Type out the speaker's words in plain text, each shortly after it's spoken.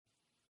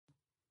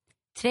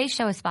Today's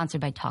show is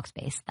sponsored by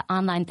Talkspace, the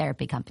online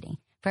therapy company.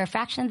 For a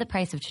fraction of the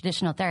price of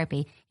traditional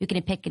therapy, you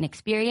can pick an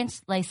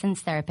experienced,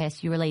 licensed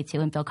therapist you relate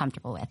to and feel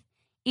comfortable with.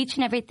 Each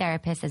and every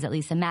therapist has at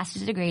least a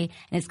master's degree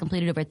and has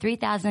completed over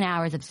 3,000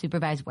 hours of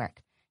supervised work.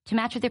 To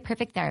match with your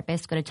perfect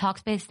therapist, go to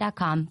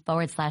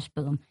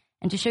Talkspace.com/boom.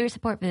 And to show your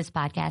support for this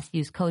podcast,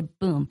 use code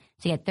BOOM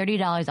to get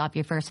 $30 off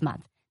your first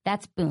month.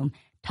 That's BOOM.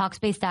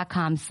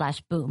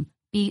 Talkspace.com/boom.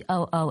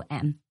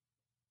 BOOM.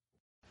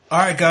 All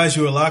right, guys,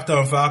 you are Locked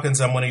On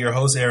Falcons. I'm one of your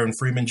hosts, Aaron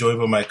Freeman, joined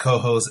by my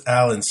co-host,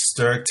 Alan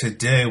Stirk.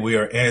 Today, we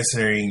are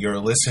answering your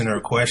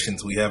listener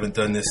questions. We haven't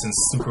done this since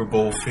Super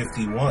Bowl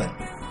 51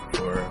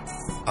 for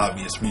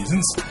obvious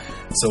reasons.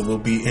 So we'll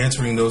be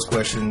answering those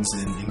questions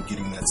and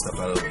getting that stuff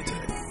out of the way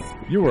today.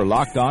 You are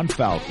Locked On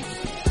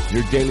Falcons,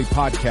 your daily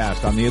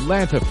podcast on the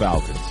Atlanta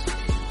Falcons,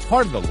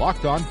 part of the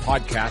Locked On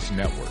Podcast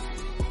Network.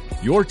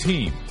 Your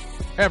team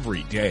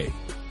every day.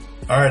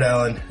 All right,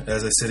 Alan,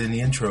 as I said in the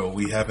intro,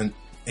 we haven't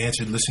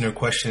answered listener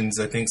questions,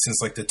 I think, since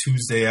like the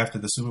Tuesday after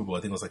the Super Bowl. I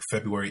think it was like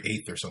February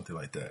 8th or something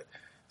like that.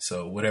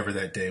 So whatever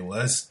that day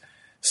was.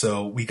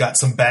 So we got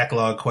some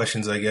backlog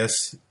questions, I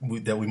guess,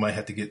 that we might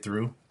have to get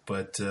through.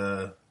 But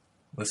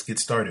let's get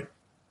started.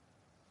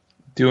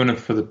 Doing it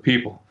for the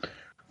people.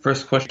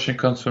 First question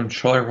comes from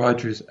Charlie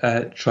Rogers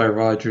at Charlie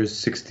Rogers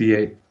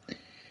 68.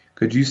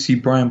 Could you see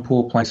Brian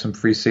Poole playing some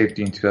free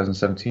safety in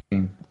 2017?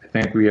 I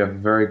think we have a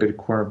very good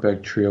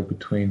cornerback trio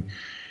between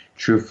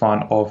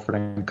Trufant, Alford,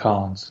 and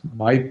Collins.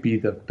 Might be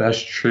the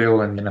best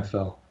trio in the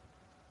NFL.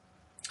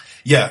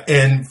 Yeah,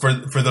 and for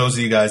those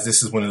of you guys,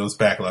 this is one of those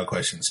backlog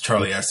questions.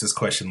 Charlie asked this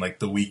question like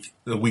the week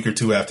or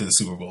two after the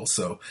Super Bowl.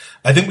 So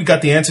I think we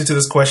got the answer to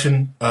this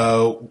question.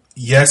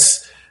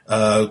 Yes,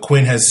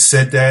 Quinn has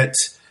said that.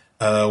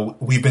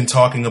 We've been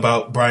talking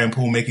about Brian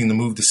Poole making the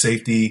move to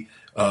safety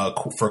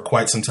for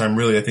quite some time,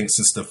 really, I think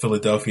since the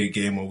Philadelphia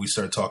game when we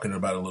started talking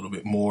about it a little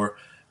bit more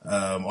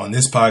on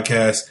this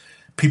podcast.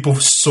 People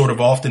sort of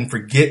often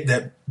forget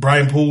that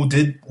Brian Poole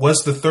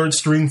was the third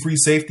string free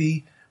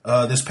safety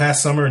this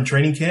past summer in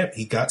training camp.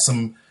 He got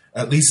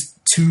at least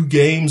 2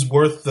 games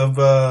worth of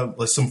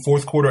some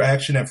fourth quarter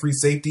action at free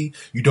safety.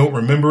 You don't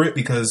remember it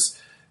because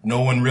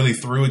no one really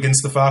threw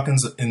against the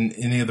Falcons in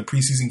any of the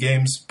preseason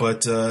games,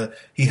 but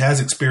he has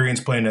experience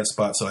playing that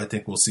spot, so I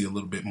think we'll see a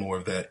little bit more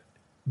of that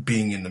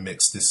being in the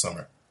mix this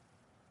summer.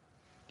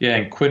 Yeah,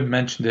 and Quinn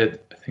mentioned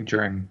it, I think,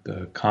 during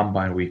the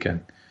Combine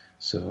weekend.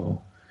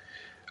 So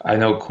I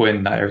know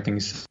Quinn, not everything he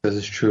says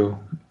is true,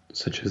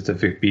 such as the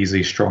Vic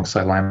Beasley strong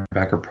side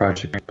linebacker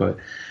project, but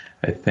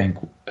I think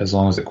as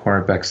long as the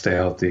cornerbacks stay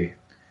healthy,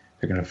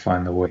 they're going to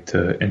find a way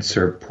to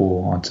insert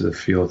Poole onto the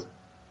field.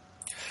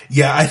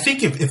 Yeah, I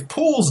think if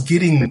Poole's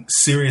getting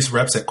serious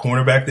reps at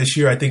cornerback this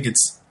year, I think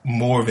it's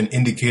more of an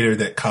indicator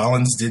that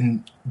Collins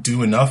didn't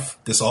do enough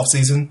this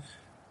offseason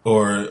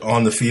or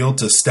on the field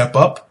to step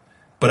up.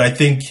 But I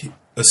think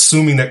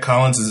assuming that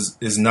Collins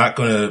is not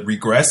going to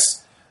regress,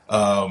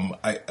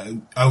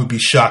 I would be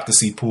shocked to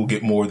see Poole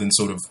get more than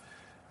sort of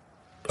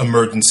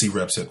emergency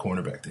reps at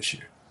cornerback this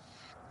year.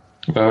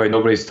 By the way,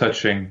 nobody's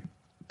touching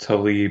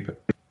Talib,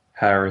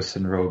 Harris,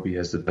 and Roby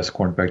as the best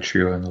cornerback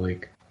trio in the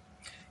league.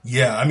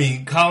 Yeah, I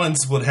mean,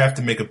 Collins would have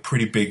to make a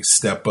pretty big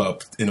step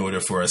up in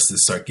order for us to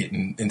start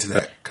getting into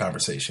that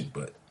conversation.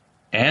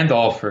 And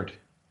Alford.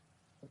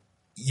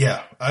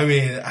 Yeah, I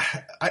mean,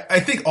 I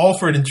think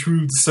Alford and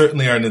True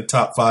certainly are in the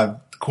top 5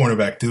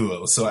 cornerback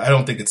duo, so I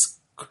don't think it's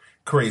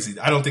crazy.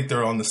 I don't think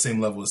they're on the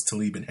same level as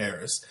Talib and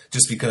Harris,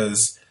 just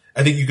because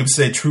I think you could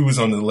say True is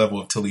on the level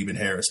of Talib and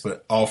Harris,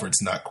 but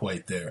Alford's not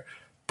quite there.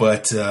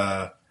 But,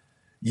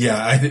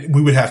 yeah, I think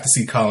we would have to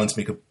see Collins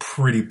make a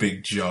pretty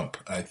big jump,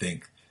 I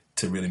think,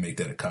 to really make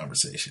that a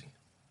conversation.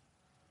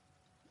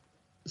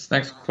 This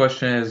next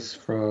question is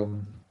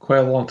from quite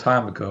a long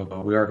time ago,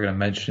 but we are going to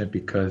mention it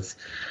because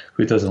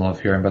who doesn't love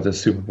hearing about the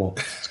Super Bowl?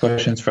 This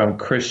question is from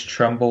Chris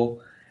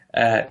Trumbull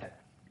at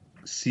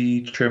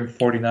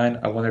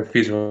CTrim49. I wonder if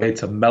he's related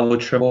to Melo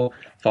Trimble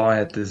following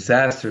a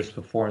disastrous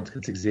performance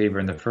against Xavier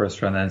in the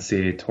first round of the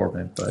NCAA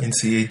tournament. But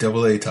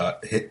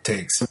NCAA hit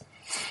takes.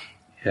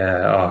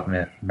 Yeah, oh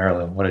man,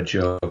 Maryland, what a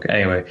joke.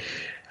 Anyway,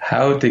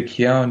 how did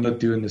Keanu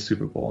do in the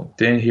Super Bowl?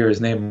 Didn't hear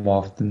his name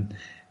often,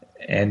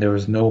 and there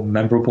was no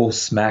memorable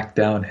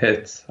smackdown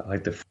hits. I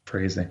like the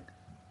phrasing.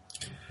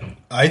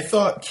 I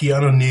thought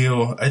Keanu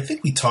Neal, I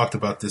think we talked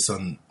about this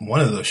on one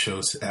of those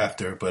shows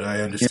after, but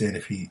I understand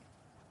if he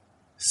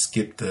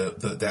skipped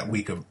that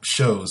week of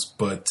shows.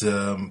 But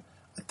I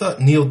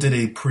thought Neal did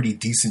a pretty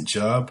decent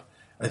job.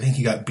 I think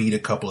he got beat a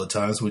couple of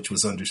times, which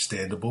was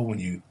understandable. When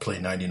you play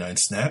 99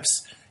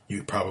 snaps,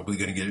 you're probably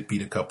going to get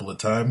beat a couple of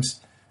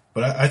times.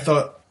 But I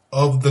thought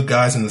of the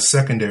guys in the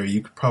secondary,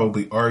 you could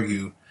probably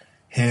argue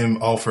him,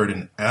 Alford,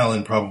 and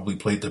Allen probably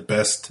played the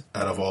best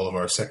out of all of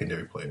our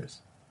secondary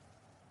players.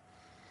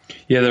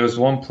 Yeah, there was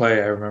one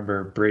play I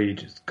remember Brady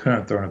just couldn't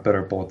have thrown a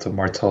better ball to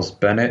Martellus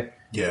Bennett.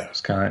 Yeah.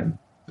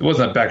 It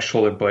wasn't a back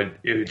shoulder, but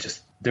it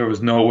just there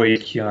was no way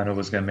Keanu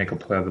was going to make a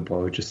play of the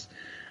ball. It was just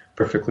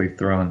perfectly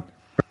thrown.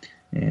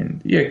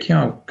 And yeah,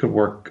 Keanu could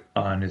work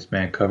on his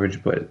man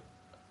coverage, but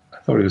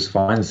I thought he was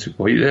fine in the Super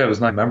Bowl. Yeah, it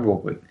was not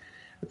memorable, but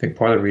I think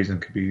part of the reason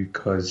could be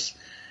because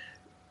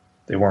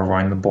they weren't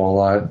running the ball a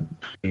lot,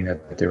 being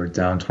that they were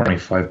down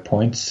 25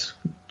 points.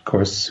 Of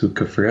course, who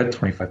could forget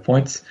 25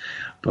 points?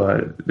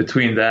 But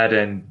between that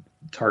and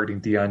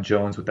targeting Deion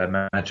Jones with that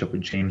matchup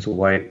with James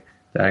White,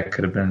 that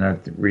could have been a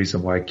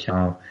reason why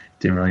Keanu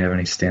didn't really have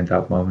any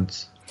standout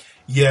moments.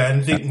 Yeah,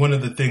 and I think one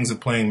of the things of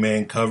playing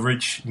man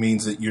coverage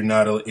means that you're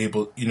not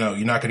able, you're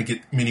not going to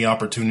get many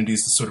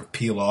opportunities to sort of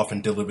peel off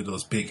and deliver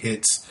those big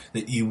hits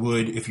that you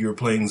would if you were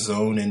playing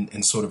zone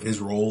and sort of his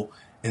role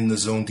in the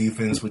zone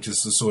defense, which is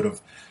to sort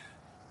of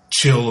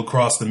chill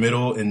across the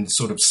middle and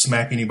sort of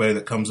smack anybody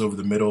that comes over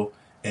the middle.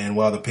 And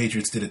while the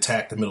Patriots did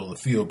attack the middle of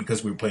the field,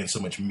 because we were playing so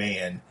much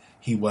man,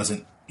 he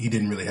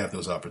didn't really have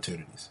those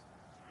opportunities.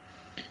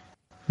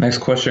 Next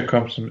question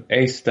comes from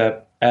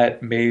A-Step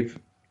at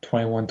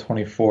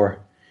Mave2124.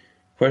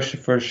 Question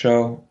for the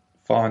show,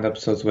 following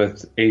episodes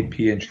with AP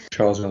and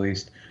Charles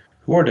released.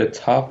 Who are the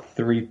top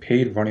 3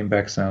 paid running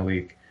backs in the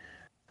league?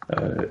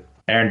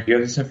 Aaron, do you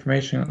have this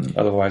information?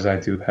 Otherwise, I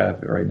do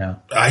have it right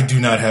now. I do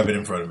not have it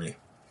in front of me.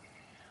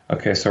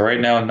 Okay, so right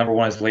now, number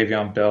 1 is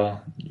Le'Veon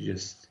Bell. He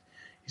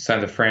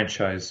signed the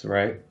franchise,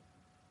 right?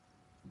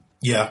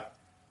 Yeah.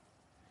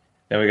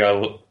 Then we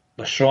got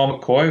LaShawn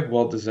McCoy,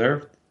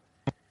 well-deserved.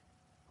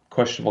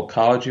 Questionable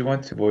college he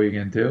went to. What are you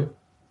going to do?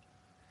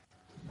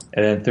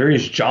 And then 3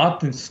 is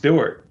Jonathan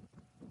Stewart.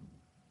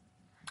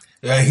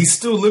 He's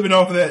still living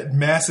off of that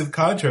massive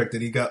contract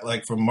that he got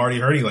from Marty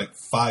Hurney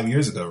 5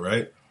 years ago,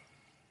 right?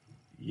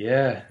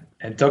 Yeah,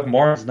 and Doug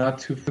Martin's not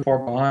too far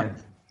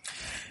behind.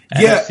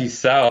 Yeah. NFC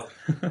South.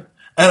 And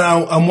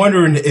I'm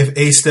wondering if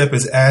A-Step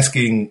is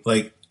asking,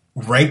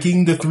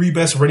 ranking the 3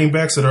 best running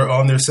backs that are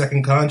on their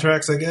second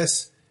contracts, I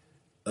guess,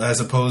 as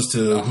opposed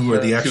to who are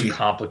the actually... Too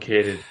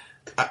complicated.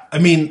 I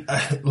mean,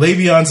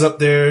 Le'Veon's up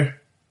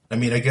there. I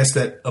mean, I guess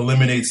that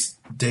eliminates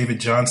David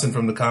Johnson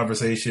from the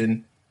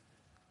conversation.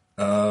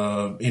 When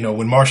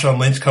Marshawn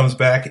Lynch comes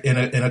back in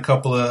a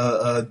couple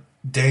of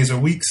days or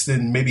weeks,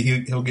 then maybe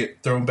he'll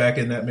get thrown back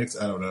in that mix.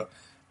 I don't know.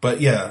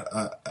 But yeah,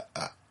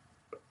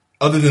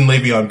 other than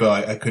Le'Veon Bell,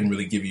 I couldn't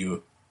really give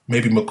you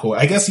maybe McCoy.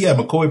 I guess, yeah,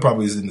 McCoy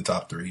probably is in the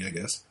top 3, I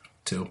guess,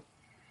 too.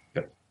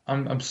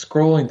 I'm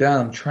scrolling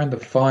down. I'm trying to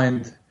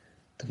find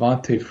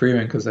Devontae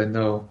Freeman because I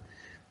know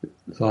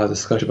there's a lot of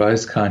discussion about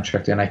his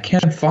contract, and I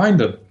can't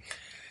find him.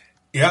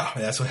 Yeah,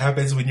 that's what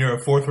happens when you're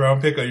a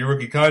 4th-round pick on your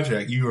rookie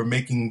contract. You are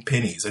making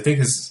pennies. I think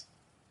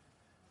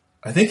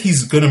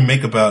he's going to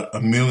make about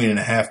 $1.5 million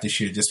this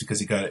year just because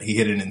he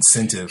hit an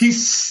incentive.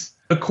 He's,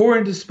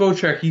 according to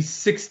Spotrac, he's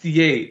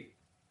 68.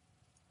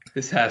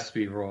 This has to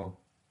be wrong.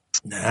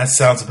 Nah, that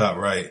sounds about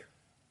right.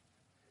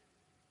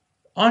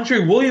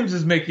 Andre Williams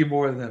is making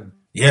more than him.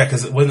 Yeah,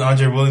 because wasn't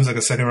Andre Williams a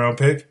 2nd-round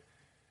pick?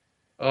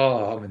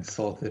 Oh, I'm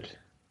insulted.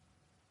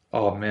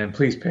 Oh, man,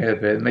 please pay a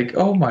bit.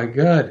 Oh, my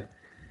God.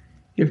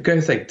 You have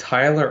guys like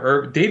Tyler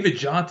Erb. David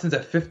Johnson's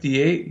at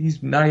 58.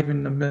 He's not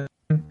even $1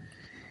 million.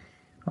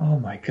 Oh,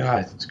 my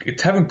God.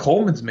 Tevin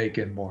Coleman's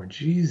making more.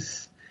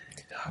 Jeez.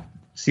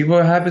 See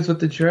what happens with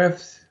the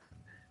draft?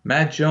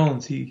 Matt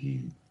Jones,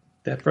 he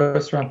that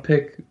 1st-round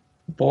pick,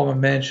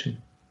 Ballman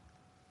Mansion.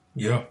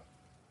 Yeah.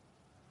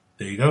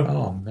 There you go.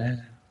 Oh,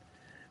 man.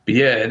 But,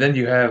 yeah, and then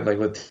you have,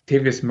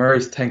 Latavius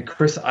Murray's 10.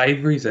 Chris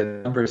Ivory's at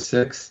number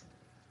 6.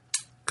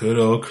 Good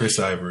old Chris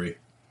Ivory.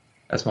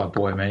 That's my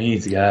boy, man. He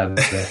needs to get out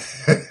of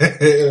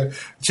there.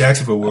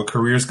 Jacksonville, where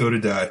careers go to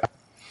die.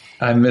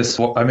 I miss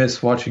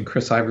watching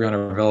Chris Ivory on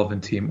a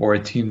relevant team or a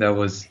team that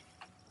was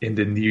in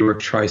the New York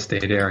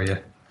tri-state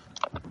area.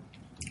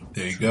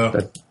 There you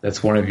go.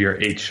 That's one of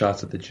your 8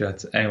 shots at the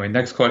Jets. Anyway,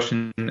 next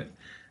question.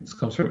 This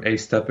comes from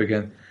A-Step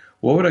again.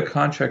 What would a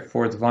contract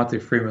for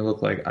Devontae Freeman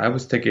look like? I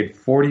was taking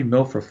 $40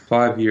 million for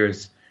 5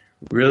 years.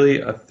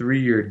 Really a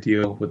 3-year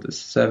deal with a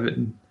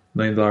 $7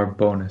 million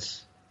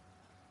bonus.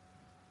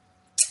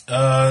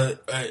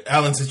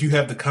 Alan, since you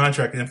have the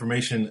contract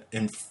information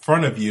in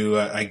front of you,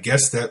 I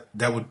guess that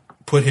would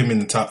put him in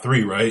the top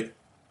 3, right?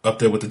 Up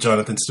there with the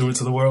Jonathan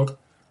Stewarts of the world?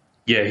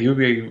 Yeah, he would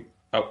be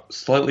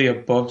slightly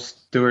above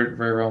Stewart,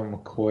 right around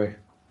McCoy.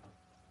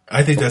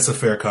 I think that's a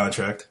fair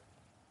contract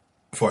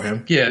for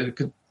him. Yeah,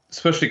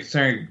 especially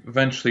considering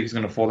eventually he's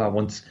going to fall down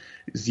once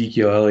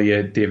Ezekiel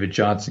Elliott, David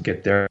Johnson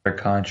get their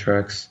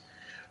contracts.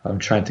 I'm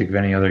trying to think of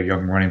any other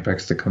young running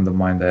backs that come to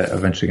mind that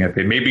eventually get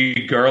paid.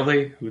 Maybe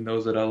Gurley, who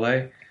knows at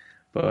LA,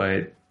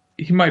 but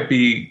he might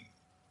be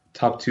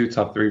top 2,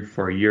 top 3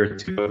 for a year or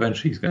 2.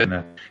 Eventually he's going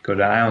to go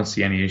down. I don't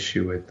see any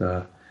issue with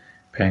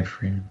paying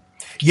Freeman.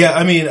 Yeah,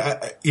 I mean,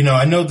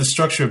 I know the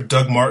structure of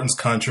Doug Martin's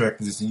contract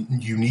is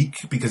unique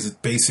because it's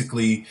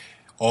basically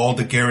all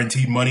the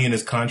guaranteed money in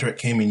his contract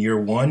came in year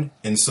 1.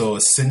 And so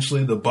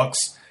essentially the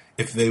Bucs,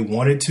 if they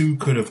wanted to,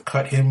 could have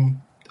cut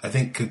him. I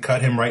think could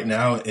cut him right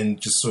now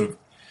and just sort of,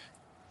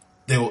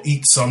 they will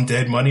eat some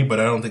dead money, but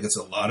I don't think it's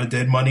a lot of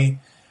dead money.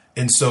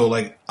 And so,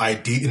 in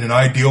an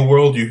ideal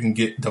world, you can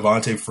get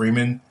Devontae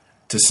Freeman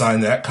to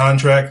sign that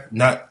contract.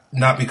 Not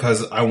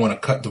because I want to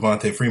cut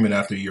Devontae Freeman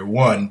after year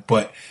 1,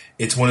 but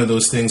it's one of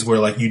those things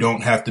where, you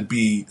don't have to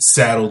be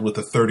saddled with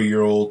a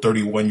 30-year-old,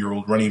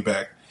 31-year-old running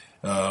back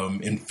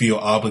and feel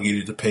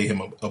obligated to pay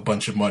him a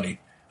bunch of money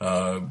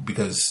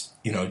because,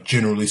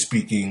 generally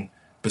speaking,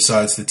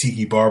 besides the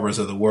Tiki Barbers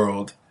of the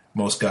world,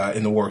 most guys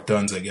in the work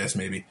duns, I guess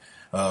maybe,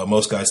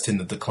 most guys tend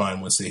to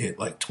decline once they hit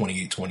like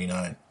 28,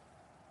 29.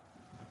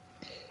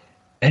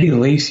 Eddie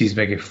Lacy's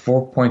making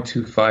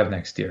 $4.25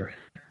 next year.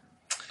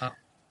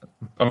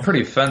 I'm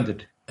pretty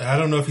offended. I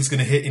don't know if he's going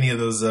to hit any of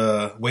those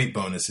weight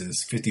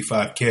bonuses,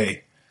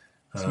 $55K.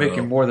 He's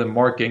making more than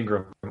Mark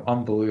Ingram.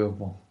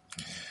 Unbelievable.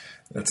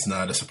 That's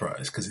not a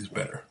surprise because he's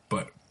better.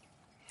 But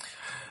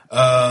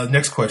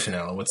next question,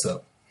 Alan. What's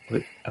up?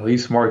 At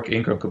least Mark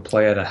Ingram could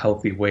play at a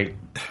healthy weight.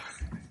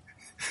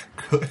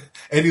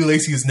 Eddie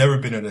Lacy has never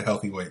been at a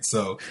healthy weight,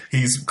 so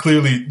he's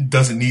clearly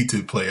doesn't need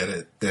to play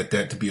at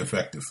that to be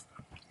effective.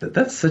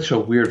 That's such a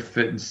weird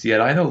fit in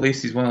Seattle. I know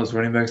Lacy's one of those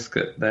running backs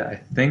that I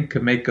think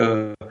could make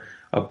a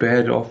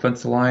bad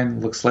offensive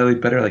line look slightly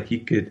better. Like he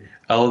could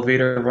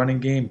elevate a running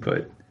game,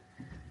 but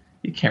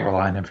you can't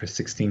rely on him for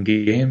 16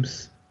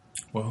 games.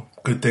 Well,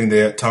 good thing they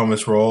had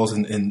Thomas Rawls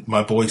and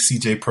my boy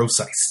CJ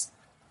Procise.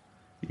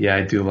 Yeah,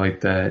 I do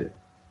like that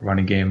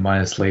running game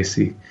minus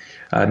Lacy.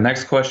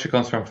 Next question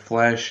comes from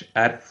Flash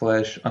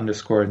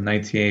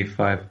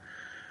 @Flash_1985.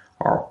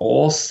 Are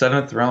all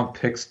 7th round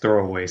picks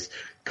throwaways?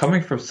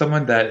 Coming from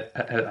someone that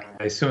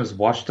I assume has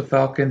watched the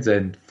Falcons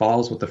and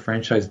follows what the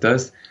franchise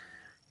does,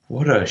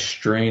 what a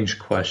strange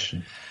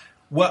question.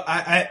 Well,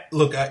 I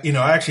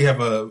actually have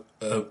a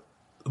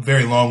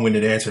very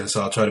long-winded answer,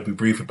 so I'll try to be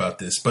brief about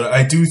this. But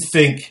I do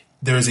think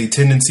there is a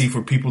tendency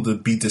for people to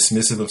be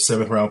dismissive of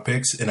 7th-round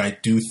picks, and I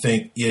do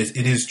think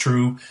it is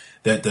true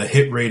that the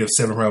hit rate of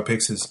 7th-round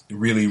picks is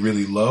really,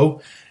 really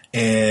low.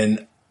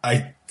 And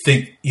I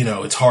think,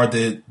 it's hard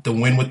to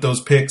win with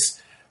those picks.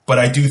 But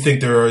I do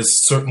think there are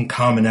certain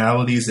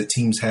commonalities that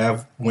teams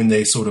have when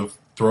they sort of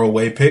throw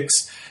away picks.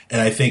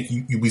 And I think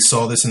we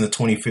saw this in the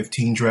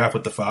 2015 draft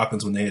with the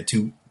Falcons when they had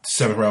 2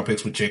 7th-round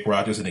picks with Jake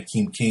Rodgers and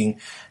Akeem King.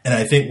 And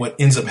I think what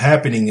ends up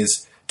happening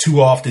is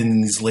too often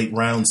in these late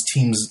rounds,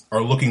 teams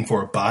are looking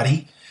for a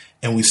body.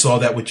 And we saw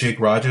that with Jake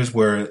Rodgers,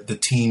 where the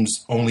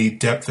team's only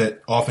depth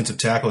at offensive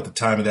tackle at the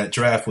time of that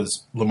draft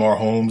was Lamar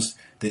Holmes.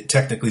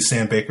 Technically,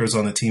 Sam Baker's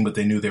on the team, but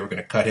they knew they were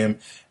going to cut him.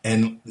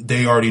 And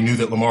they already knew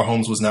that Lamar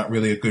Holmes was not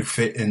really a good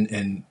fit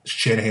in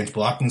Shanahan's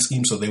blocking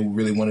scheme, so they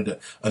really wanted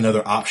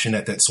another option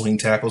at that swing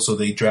tackle, so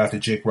they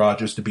drafted Jake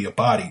Rodgers to be a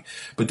body.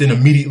 But then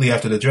immediately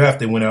after the draft,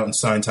 they went out and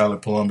signed Tyler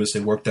Columbus. They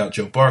worked out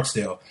Joe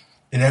Barksdale.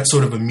 And that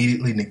sort of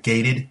immediately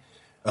negated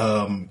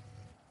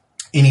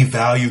any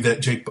value that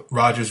Jake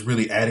Rodgers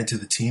really added to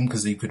the team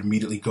because they could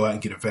immediately go out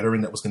and get a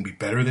veteran that was going to be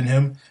better than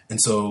him.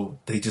 And so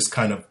they just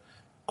kind of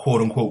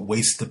quote-unquote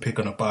waste the pick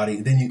on a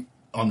body. Then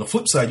on the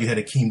flip side, you had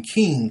Akeem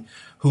King,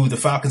 who the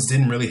Falcons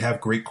didn't really have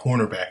great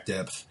cornerback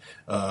depth.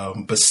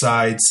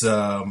 Besides,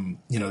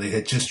 they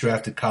had just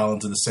drafted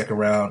Collins in the 2nd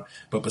round.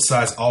 But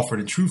besides Alford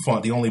and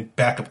Trufant, the only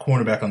backup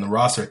cornerback on the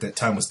roster at that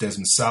time was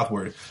Desmond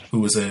Southward, who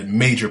was a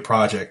major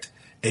project.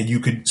 And you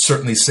could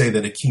certainly say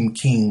that Akeem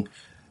King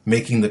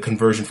making the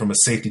conversion from a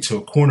safety to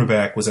a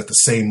cornerback was at the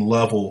same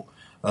level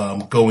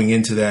going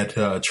into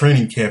that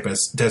training camp as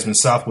Desmond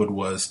Southwood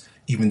was,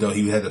 even though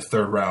he had a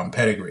 3rd-round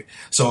pedigree.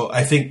 So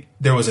I think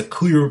there was a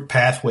clear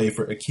pathway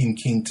for Akeem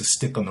King to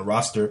stick on the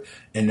roster,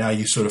 and now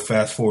you sort of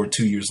fast forward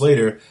 2 years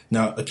later.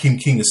 Now, Akeem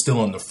King is still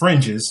on the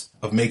fringes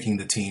of making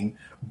the team,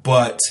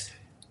 but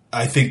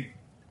I think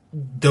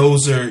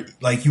those are,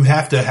 you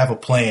have to have a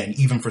plan,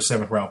 even for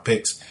 7th-round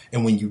picks.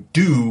 And when you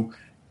do,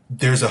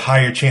 there's a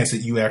higher chance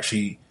that you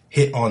actually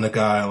hit on a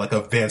guy like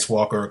a Vance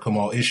Walker or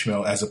Kamal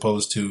Ishmael as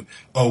opposed to,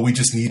 we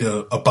just need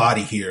a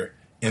body here.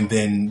 And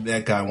then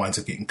that guy winds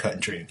up getting cut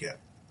in training camp.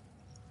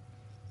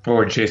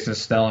 Or Jason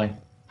Snelling.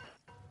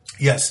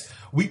 Yes.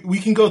 We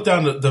can go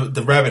down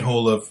the rabbit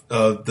hole of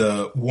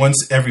the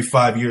once every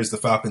 5 years the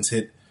Falcons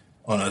hit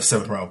on a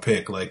 7th-round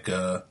pick, like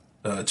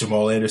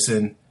Jamal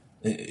Anderson.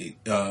 I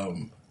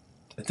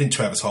think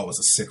Travis Hall was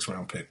a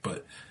 6th-round pick.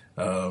 But,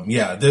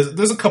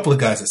 there's a couple of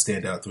guys that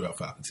stand out throughout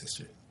Falcons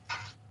history.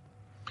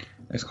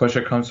 Next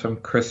question comes from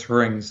Chris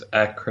Rings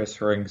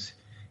 @ChrisRings.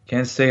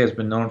 Kansas State has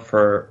been known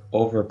for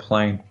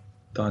overplaying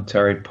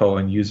Dontari Poe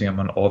and using him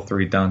on all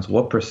 3 downs.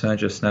 What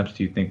percentage of snaps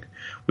do you think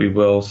we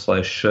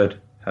will/should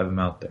have him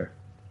out there?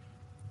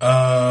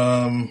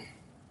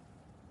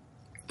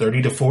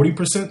 30 to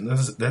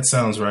 40%. That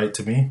sounds right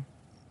to me.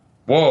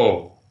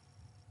 Whoa,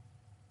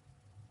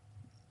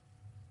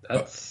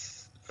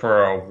 that's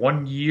for a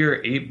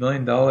 1-year, $8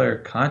 million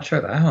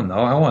contract. I don't know.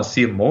 I want to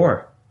see him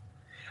more.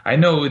 I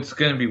know it's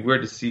going to be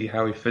weird to see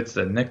how he fits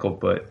the nickel,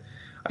 but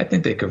I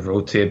think they could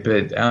rotate a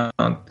bit.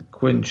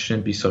 Quinn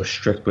shouldn't be so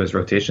strict with his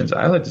rotations.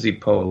 I like to see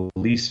Poe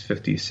at least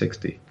 50,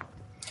 60.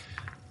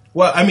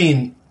 Well, I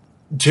mean,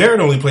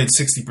 Jared only played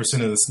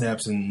 60% of the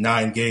snaps in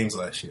 9 games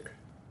last year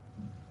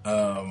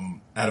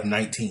out of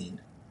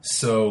 19.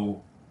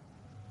 So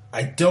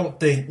I don't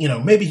think,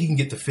 maybe he can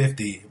get to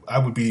 50. I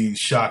would be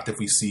shocked if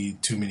we see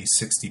too many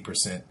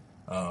 60%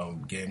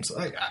 games.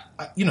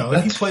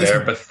 If he plays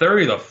fair, but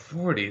 30 to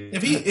 40.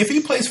 If he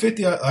plays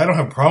 50, I don't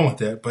have a problem with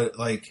that. But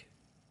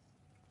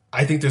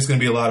I think there's going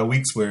to be a lot of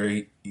weeks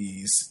where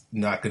he's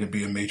not going to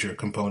be a major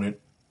component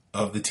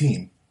of the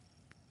team,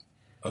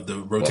 of the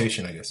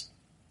rotation, I guess.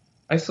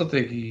 I still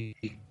think he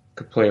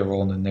could play a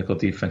role in the nickel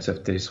defense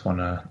if they just want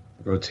to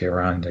rotate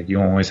around. Like,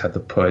 you always have to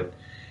put.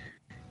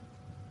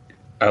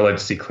 I like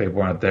to see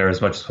Claiborne out there as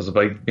much as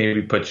possible. Like,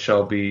 maybe put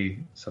Shelby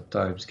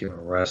sometimes, give him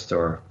a rest,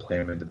 or play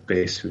him in the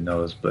base. Who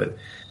knows? But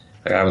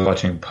like, I was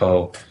watching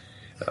Poe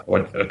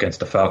against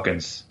the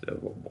Falcons.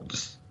 We'll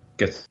just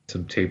get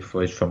some tape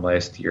footage from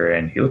last year,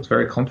 and he looked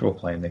very comfortable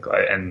playing nickel.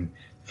 And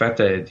the fact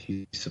that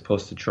he's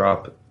supposed to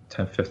drop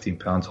 10, 15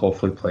 pounds,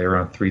 hopefully play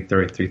around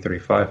 330,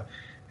 335,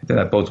 I think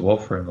that bodes well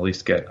for him. At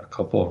least get a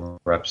couple of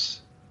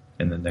reps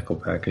in the nickel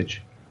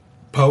package.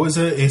 Poe is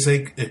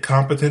a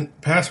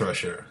competent pass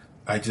rusher.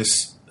 I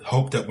just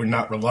hope that we're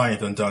not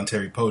reliant on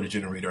Dontari Poe to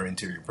generate our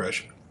interior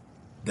pressure.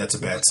 That's a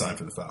bad sign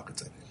for the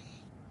Falcons, I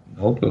think.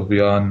 Hope it'll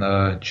be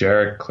on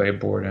Jarrett,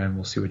 Claiborne, and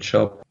we'll see what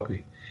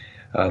Shelby.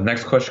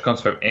 Next question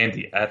comes from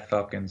Andy at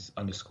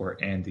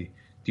Falcons_Andy.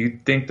 Do you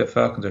think the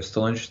Falcons are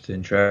still interested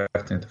in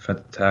drafting a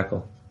defensive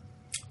tackle?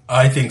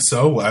 I think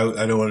so.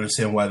 I don't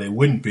understand why they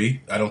wouldn't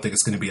be. I don't think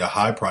it's going to be a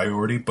high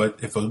priority, but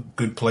if a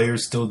good player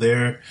is still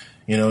there,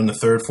 in the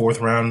 3rd, 4th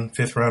round,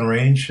 5th round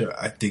range,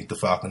 I think the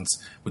Falcons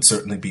would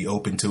certainly be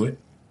open to it.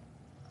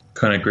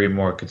 Couldn't agree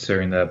more,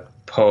 considering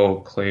that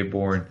Poe,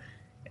 Claiborne,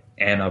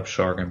 and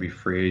Upshaw are going to be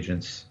free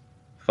agents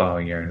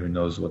following year, and who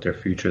knows what their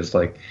future is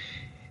like.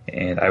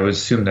 And I would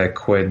assume that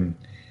Quinn,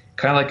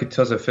 kind of like in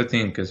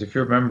 2015, because if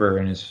you remember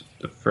in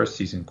the first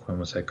season Quinn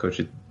was head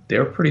coach, they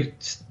were pretty,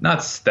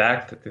 not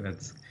stacked, I think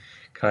that's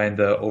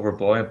kind of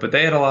overblowing, but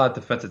they had a lot of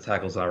defensive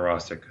tackles on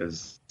roster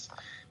because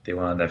they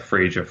went on that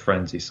free agent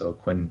frenzy, so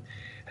Quinn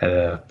had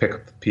to pick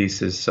up the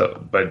pieces.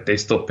 But they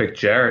still picked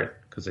Jarrett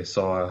because they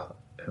saw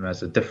him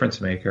as a difference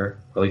maker,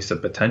 or at least a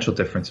potential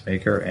difference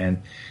maker,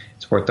 and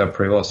it's worked out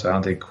pretty well. So I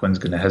don't think Quinn's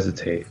going to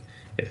hesitate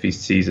if he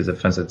sees a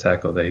defensive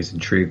tackle that he's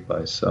intrigued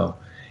by. So,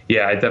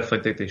 yeah, I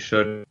definitely think they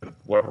should.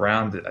 What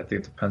round? I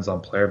think it depends on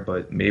player,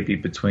 but maybe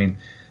between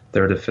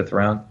 3rd and 5th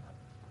round.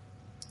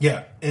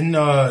 Yeah, and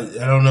I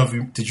don't know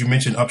did you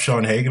mention Upshaw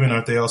and Hageman?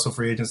 Aren't they also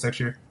free agents next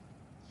year?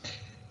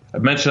 I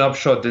mentioned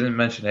Upshaw, didn't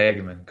mention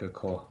Hageman. Good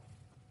call.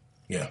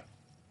 Yeah.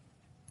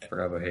 I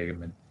forgot about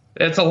Hageman.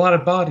 It's a lot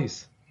of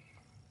bodies.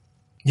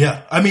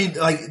 Yeah, I mean,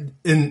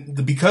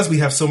 because we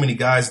have so many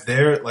guys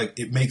there,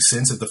 it makes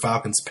sense if the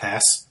Falcons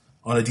pass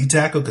on a D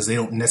tackle because they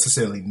don't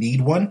necessarily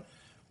need one.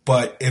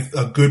 But if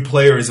a good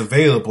player is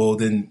available,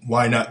 then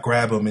why not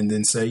grab him and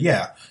then say,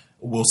 yeah,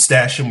 we'll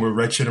stash him, we'll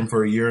redshirt him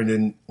for a year, and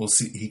then we'll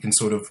see he can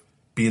sort of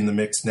be in the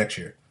mix next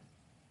year.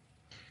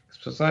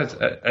 Besides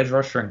edge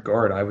rusher and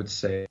guard, I would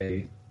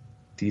say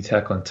D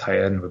tackle and tight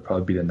end would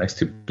probably be the next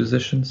 2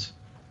 positions,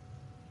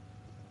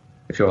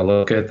 if you want to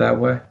look at it that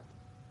way.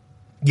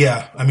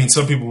 Yeah, I mean,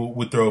 some people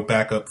would throw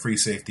backup free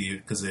safety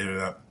because they're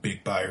not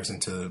big buyers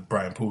into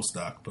Brian Poole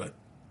stock, but...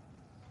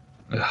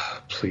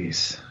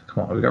 Please.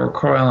 Come on, we got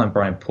Ricardo Allen and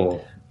Brian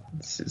Poole.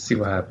 Let's see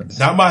what happens.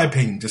 Not my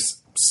opinion,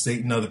 just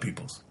stating other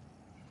people's.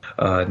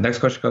 Next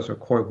question comes from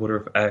Corey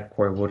Woodruff at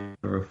Corey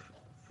Woodruff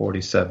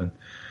 47.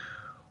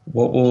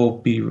 What will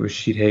be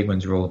Rashid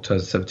Hageman's role in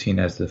 2017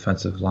 as the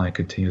defensive line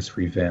continues to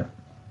revamp?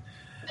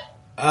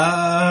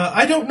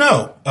 I don't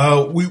know.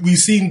 We've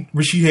seen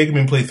Rashid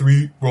Hageman play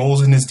 3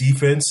 roles in his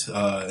defense.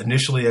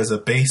 Initially as a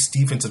base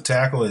defensive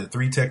tackle at a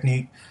 3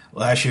 technique.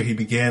 Last year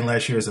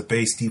as a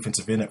base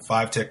defensive end at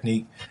 5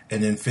 technique,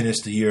 and then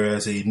finished the year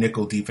as a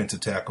nickel defensive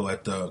tackle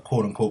at the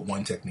quote-unquote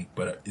 1 technique,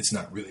 but it's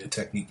not really a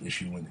technique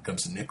issue when it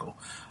comes to nickel.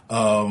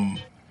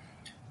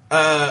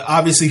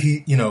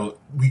 Obviously,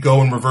 we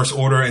go in reverse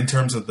order in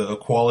terms of the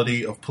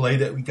quality of play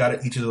that we got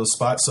at each of those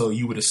spots, so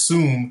you would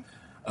assume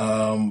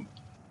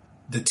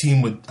the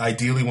team would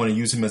ideally want to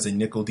use him as a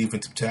nickel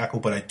defensive tackle,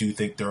 but I do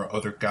think there are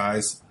other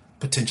guys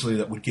potentially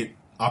that would get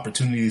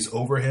opportunities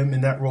over him in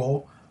that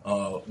role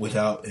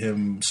without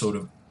him sort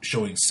of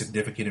showing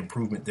significant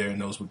improvement there,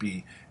 and those would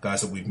be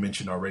guys that we've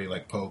mentioned already,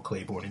 like Poe,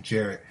 Claiborne, and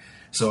Jarrett.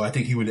 So I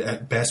think he would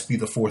at best be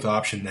the 4th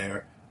option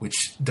there,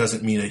 which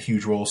doesn't mean a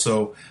huge role.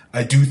 So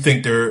I do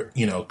think there,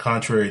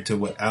 contrary to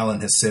what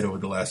Allen has said over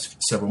the last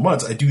several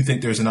months, I do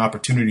think there's an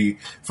opportunity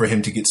for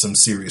him to get some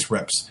serious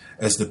reps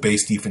as the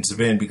base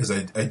defensive end, because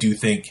I do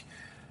think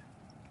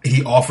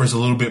he offers a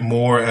little bit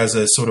more as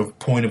a sort of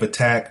point of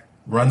attack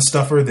run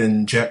stuffer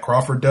than Jack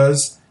Crawford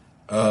does.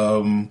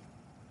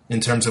 In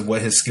terms of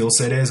what his skill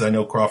set is, I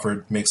know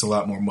Crawford makes a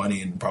lot more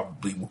money and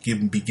probably will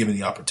be given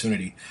the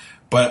opportunity.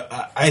 But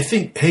I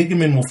think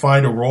Hageman will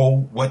find a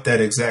role. What that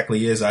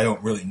exactly is, I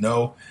don't really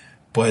know.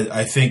 But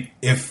I think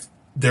if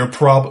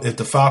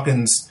the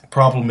Falcons'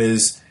 problem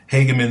is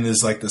Hageman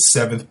is like the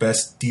 7th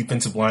best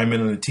defensive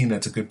lineman on the team,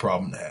 that's a good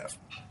problem to have.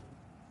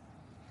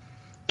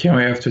 Can't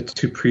wait after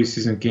 2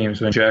 preseason games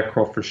when Jack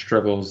Crawford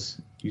struggles,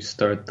 you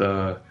start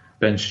the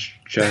bench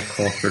Jack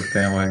Crawford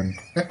bandwagon.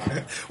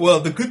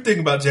 Well, the good thing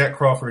about Jack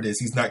Crawford is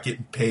he's not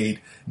getting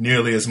paid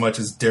nearly as much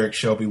as Derek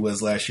Shelby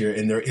was last year,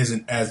 and there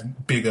isn't as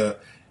big a...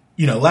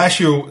 last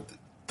year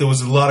there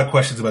was a lot of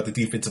questions about the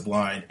defensive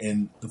line,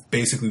 and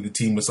basically the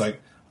team was like,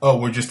 oh,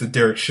 we're just a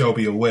Derek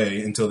Shelby away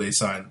until they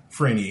signed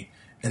Freeney,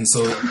 And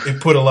so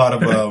it put a lot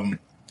of,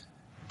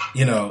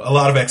 a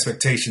lot of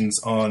expectations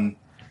on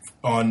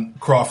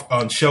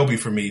Shelby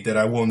for me that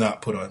I will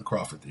not put on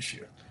Crawford this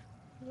year.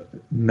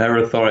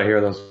 Never thought I'd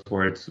hear those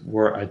words.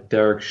 We're a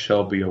Derek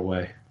Shelby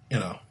away.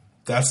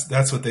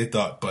 That's what they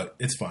thought, but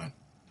it's fine.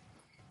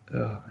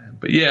 Oh, man.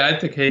 But yeah, I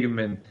think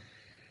Hageman,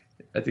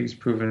 he's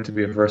proven to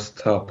be a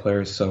versatile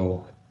player,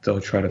 so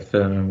they'll try to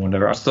fit him in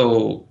whenever. I'm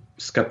still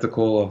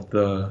skeptical of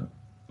the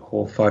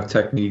whole 5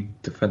 technique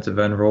defensive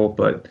end role,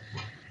 but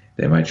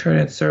they might try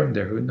to insert him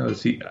there. Who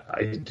knows?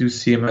 I do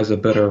see him as a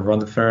better run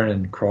defender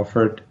than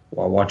Crawford.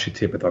 While watching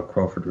tape, I thought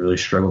Crawford really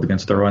struggled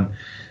against the run,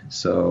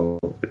 so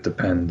it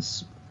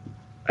depends.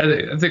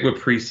 I think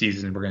with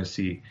preseason we're going to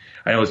see.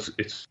 I know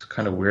it's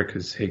kind of weird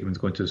because Hageman's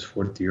going to his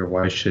 4th year.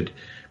 Why should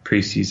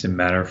preseason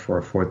matter for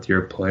a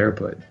 4th-year player?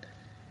 But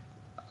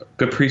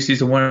good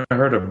preseason wouldn't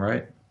hurt him,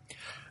 right?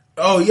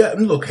 Oh yeah,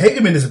 look,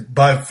 Hageman is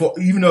by far,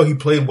 even though he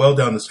played well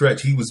down the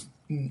stretch,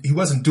 he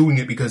wasn't doing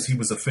it because he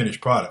was a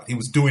finished product. He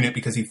was doing it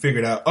because he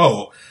figured out,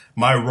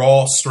 my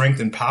raw strength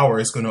and power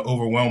is going to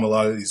overwhelm a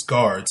lot of these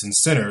guards and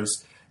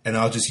centers, and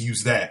I'll just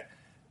use that.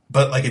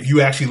 But like if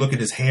you actually look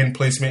at his hand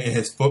placement and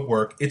his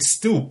footwork, it's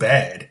still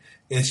bad.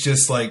 It's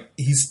just like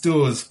he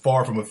still is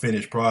far from a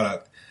finished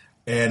product.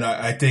 And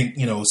I think,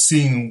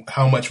 seeing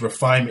how much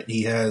refinement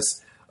he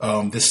has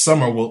this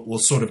summer will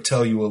sort of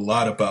tell you a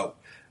lot about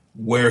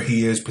where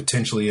he is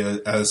potentially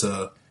as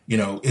a,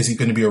 is he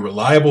going to be a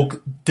reliable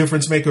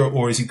difference maker,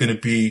 or is he going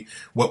to be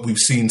what we've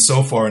seen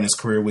so far in his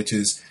career, which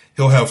is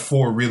he'll have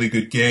 4 really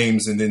good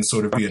games and then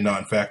sort of be a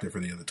non-factor for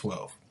the other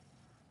 12.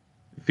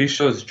 If he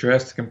shows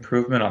drastic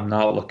improvement, I'm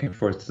not looking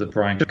forward to the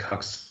Brian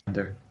Cox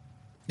slander.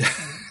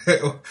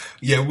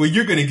 Yeah, well,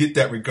 you're going to get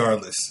that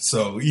regardless.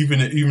 So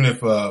even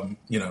if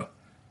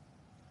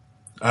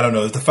I don't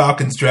know, if the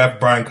Falcons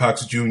draft Brian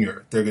Cox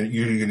Jr., you're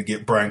going to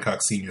get Brian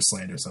Cox Sr.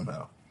 slander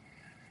somehow.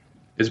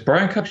 Is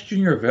Brian Cox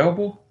Jr.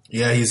 available?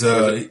 Yeah, he's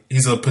a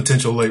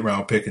potential late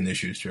round pick in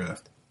this year's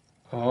draft.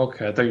 Oh,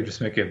 okay. I thought you were just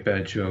making a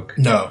bad joke.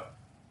 No.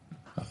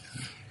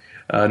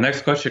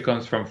 Next question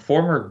comes from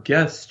former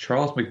guest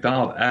Charles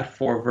McDonald at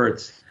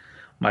 4Verts.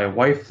 My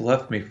wife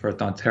left me for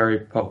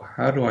Dontari Poe.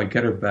 How do I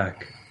get her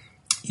back?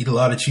 Eat a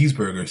lot of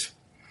cheeseburgers.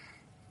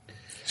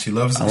 She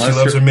loves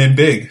her men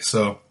big.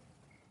 So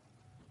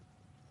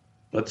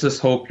let's just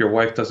hope your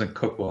wife doesn't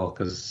cook well,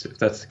 because if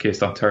that's the case,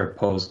 Dontari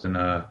Poe's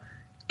gonna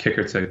kick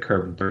her to the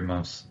curb in 3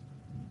 months.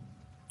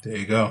 There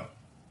you go.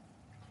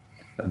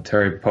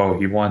 Dontari Poe,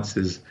 he wants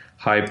his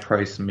high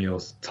price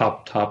meals,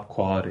 top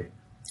quality.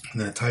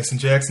 And that Tyson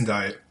Jackson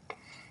diet.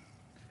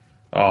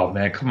 Oh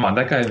man, come on!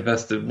 That guy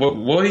invested. What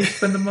will he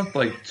spend a month?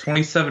 Like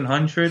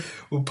 $2,700.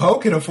 Well, Poe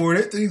can afford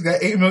it. He's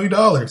got $8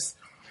 million.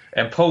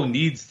 And Poe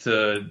needs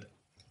to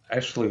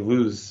actually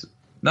lose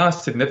not a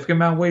significant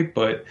amount of weight,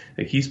 but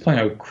like, he's playing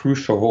a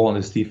crucial role in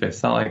this defense.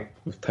 It's not like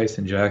with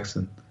Tyson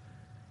Jackson.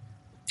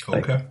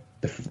 Okay. Like,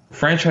 the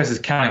franchise is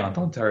counting on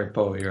Dontari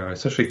Poe here,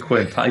 especially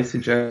Quinn.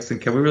 Tyson Jackson.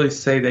 Can we really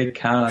say they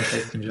count on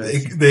Tyson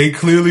Jackson? They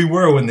clearly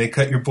were when they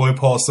cut your boy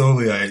Paul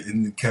Soliai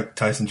and kept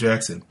Tyson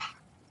Jackson.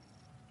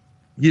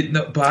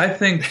 But I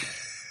think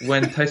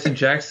when Tyson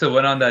Jackson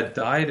went on that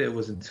diet, it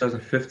was in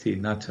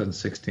 2015, not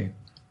 2016.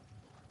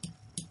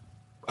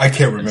 I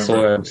can't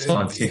remember.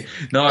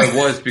 No, it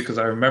was because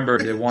I remember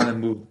they wanted to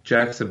move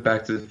Jackson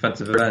back to the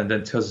defensive end. And then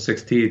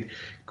 2016,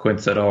 Quinn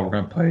said, we're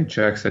going to play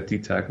Jackson at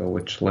D-tackle,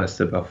 which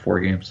lasted about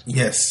 4 games.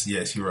 Yes,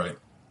 you're right.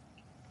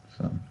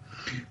 So,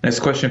 next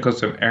question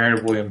comes from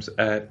Aaron Williams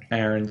at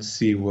Aaron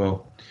C.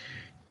 Will.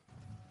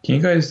 Can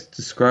you guys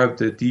describe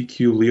the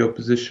DQ Leo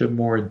position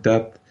more in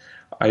depth?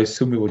 I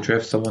assume we will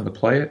draft someone to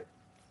play it.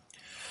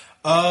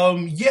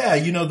 Yeah,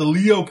 the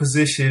Leo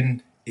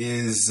position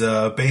is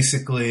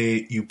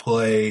basically you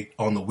play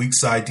on the weak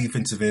side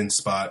defensive end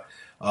spot.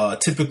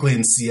 Typically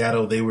in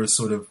Seattle, they were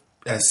sort of,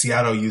 as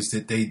Seattle used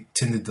it, they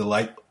tended to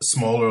like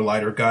smaller,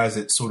 lighter guys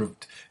that sort of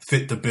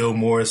fit the Bill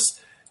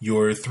Morris,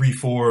 your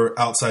 3-4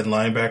 outside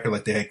linebacker.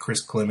 Like they had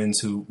Chris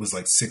Clemens, who was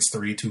like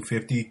 6'3",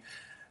 250.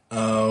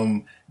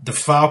 The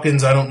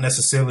Falcons, I don't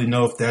necessarily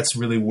know if that's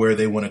really where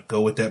they want to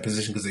go with that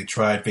position, because they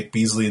tried Vic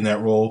Beasley in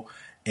that role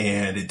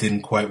and it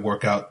didn't quite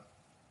work out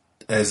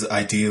as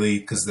ideally,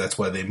 because that's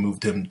why they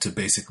moved him to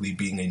basically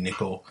being a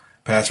nickel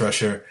pass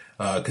rusher,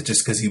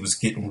 just because he was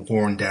getting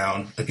worn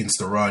down against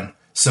the run,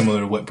 similar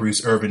to what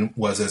Bruce Irvin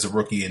was as a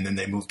rookie, and then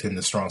they moved him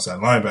to strong side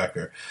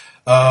linebacker.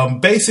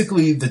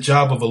 Basically, the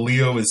job of a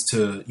Leo is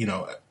to,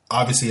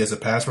 obviously as a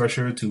pass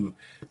rusher, to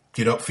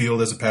get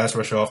upfield as a pass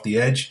rusher off the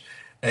edge.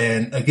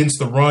 And against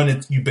the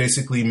run, you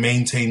basically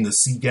maintain the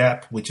C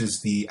gap, which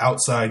is the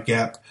outside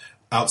gap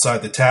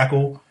outside the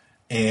tackle.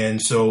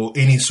 And so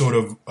any sort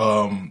of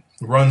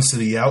runs to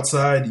the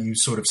outside, you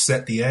sort of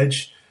set the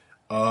edge.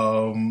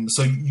 So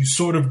you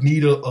sort of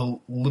need a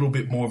little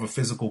bit more of a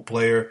physical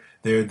player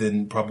there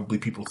than probably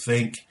people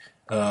think.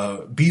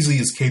 Beasley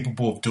is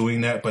capable of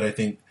doing that, but I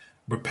think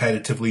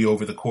repetitively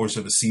over the course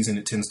of a season,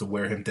 it tends to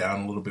wear him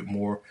down a little bit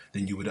more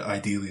than you would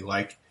ideally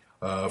like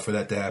for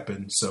that to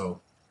happen.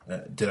 So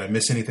did I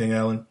miss anything,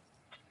 Alan?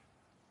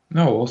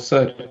 No, well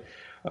said.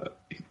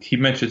 He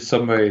mentioned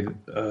somebody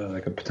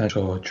like a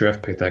potential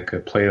draft pick that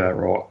could play that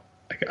role.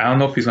 Like, I don't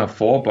know if he's gonna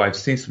fall, but I've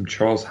seen some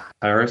Charles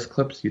Harris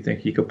clips. You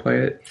think he could play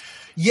it?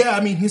 Yeah,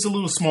 I mean, he's a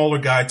little smaller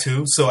guy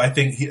too, so I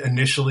think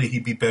initially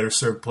he'd be better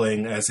served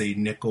playing as a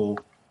nickel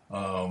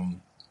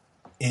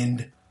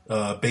end,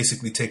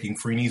 basically taking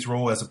Freeney's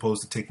role as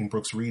opposed to taking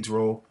Brooks Reed's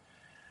role.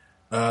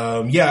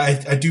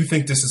 I do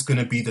think this is going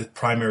to be the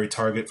primary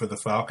target for the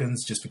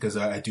Falcons, just because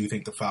I do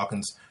think the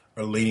Falcons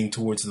are leaning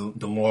towards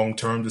the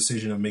long-term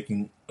decision of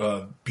making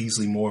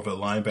Beasley more of a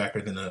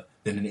linebacker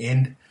than an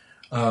end.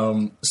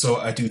 So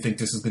I do think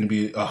this is going to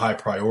be a high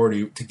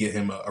priority to get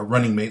him a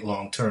running mate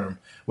long-term.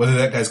 Whether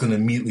that guy's going to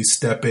immediately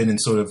step in and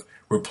sort of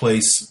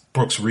replace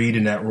Brooks Reed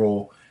in that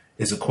role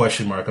is a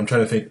question mark. I'm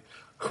trying to think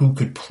who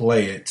could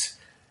play it.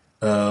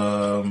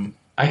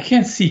 I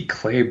can't see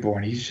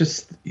Claiborne.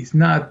 He's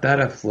not that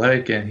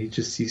athletic, and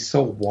he's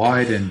so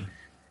wide, and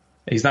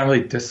he's not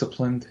really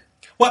disciplined.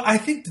 Well, I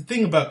think the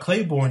thing about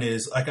Claiborne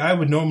is, like, I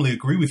would normally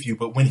agree with you,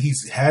 but when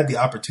he's had the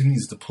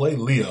opportunities to play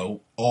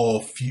Leo,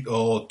 all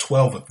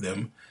 12 of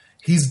them,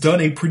 he's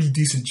done a pretty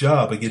decent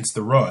job against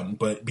the run.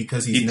 But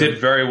because he did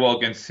very well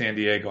against San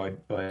Diego,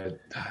 but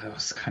that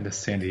was kind of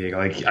San Diego.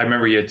 Like, I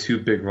remember he had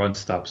 2 big run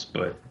stops,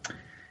 but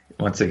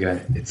once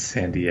again, it's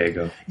San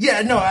Diego.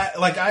 Yeah, no,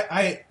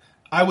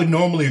 I would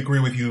normally agree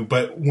with you,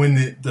 but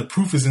when the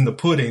proof is in the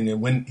pudding, and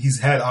when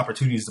he's had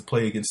opportunities to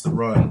play against the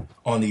run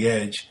on the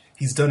edge,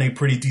 he's done a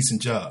pretty decent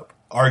job.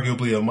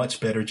 Arguably a much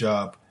better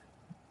job,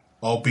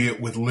 albeit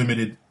with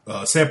limited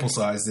sample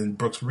size, than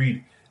Brooks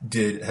Reed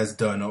has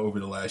done over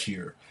the last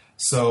year.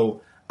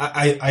 So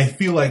I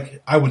feel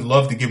like I would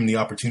love to give him the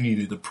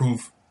opportunity to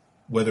prove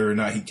whether or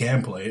not he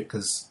can play it,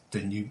 because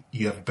then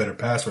you have a better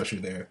pass rusher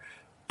there.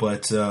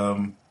 But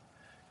off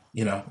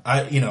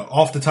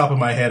the top of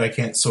my head, I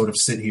can't sort of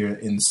sit here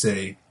and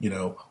say,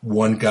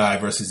 one guy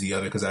versus the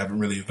other, because I haven't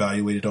really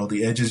evaluated all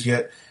the edges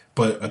yet.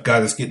 But a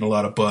guy that's getting a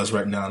lot of buzz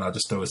right now, and I'll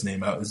just throw his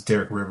name out, is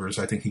Derek Rivers.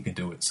 I think he can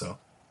do it. So,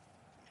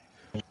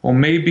 well,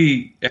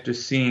 maybe after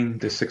seeing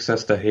the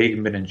success that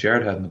Hageman and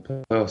Jared had in the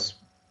playoffs,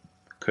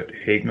 could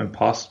Hageman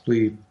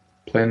possibly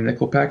play in the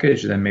nickel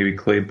package, and then maybe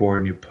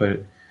Claiborne you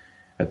put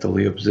at the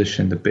Leo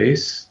position, the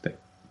base? That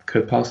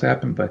could possibly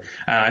happen, but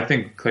I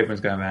think Claiborne's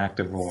got an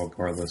active role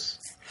regardless.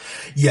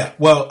 Yeah,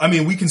 well, I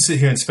mean, we can sit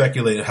here and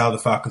speculate how the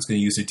Falcons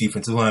going to use their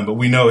defensive line, but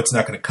we know it's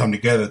not going to come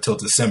together until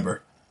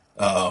December.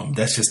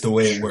 That's just the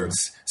way it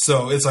works.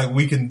 So it's like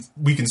we can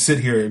sit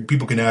here and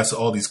people can ask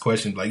all these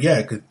questions like, yeah,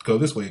 it could go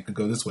this way, it could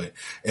go this way.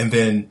 And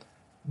then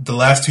the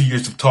last 2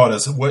 years have taught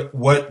us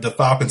what the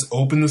Falcons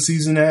open the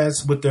season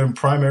as with their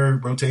primary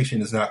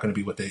rotation is not going to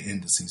be what they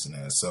end the season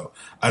as. So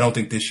I don't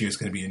think this year is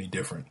going to be any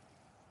different.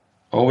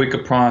 All we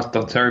could promise,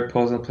 Dontari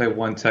Poe's will play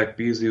one tech,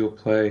 Beasley will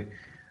play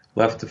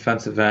left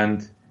defensive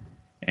end,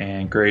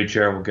 and Grady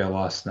Jarrett will get a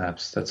lot of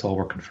snaps. That's all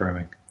we're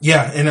confirming.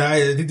 Yeah, and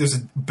I think there's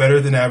a better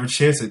than average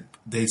chance that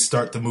they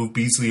start to move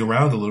Beasley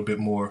around a little bit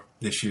more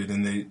this year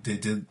than they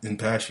did in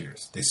past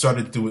years. They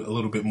started to do it a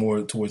little bit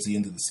more towards the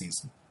end of the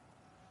season.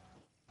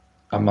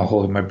 I'm not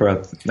holding my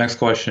breath. Next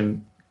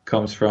question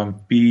comes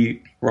from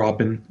B.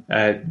 Robin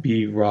at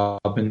B.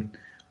 Robin.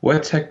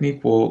 What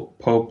technique will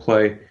Poe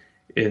play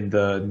in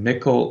the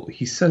nickel?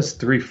 He says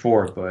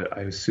 3-4, but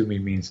I assume he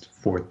means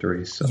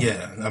 4-3. So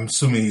yeah, I'm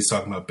assuming he's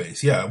talking about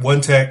base. Yeah,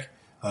 one tech.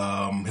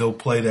 He'll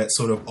play that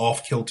sort of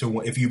off-kilter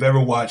one. If you've ever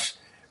watched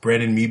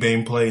Brandon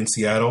Mebane play in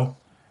Seattle,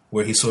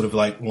 where he sort of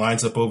like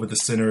lines up over the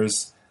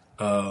center's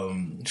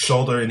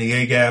shoulder in the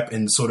A-gap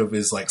and sort of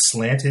is like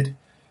slanted,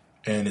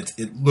 and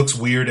it looks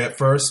weird at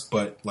first,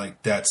 but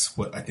like that's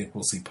what I think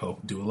we'll see Poe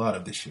do a lot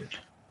of this year.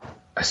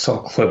 I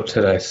saw a clip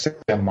today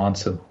Sam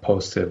Monson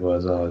posted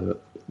was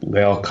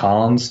La'el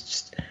Collins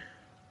just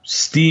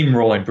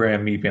steamrolling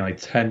Brandon Mebane like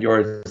 10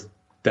 yards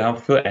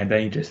downfield, and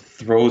then he just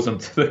throws him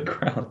to the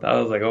ground. I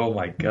was like, oh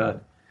my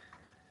God.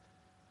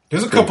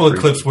 There's a couple of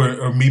clips where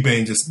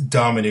Mebane just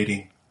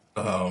dominating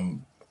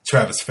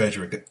Travis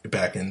Frederick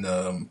back in,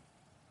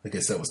 I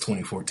guess that was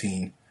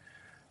 2014.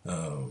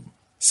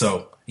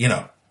 So,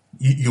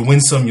 you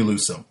win some, you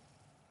lose some.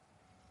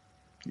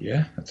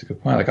 Yeah, that's a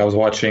good point. Like I was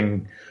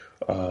watching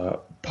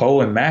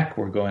Poe and Mac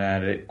were going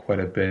at it quite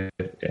a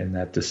bit in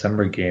that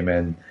December game,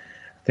 and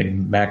I think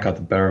Mac got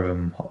the better of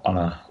him on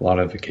a lot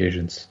of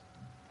occasions.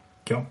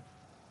 Okay.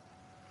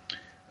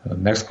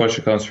 Next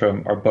question comes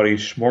from our buddy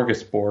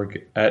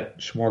Smorgasborg at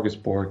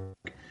Smorgasborg.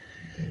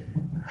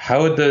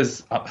 How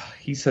does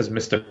he says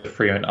Mr.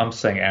 Freeman? I'm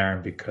saying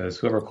Aaron because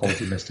whoever calls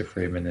you Mr.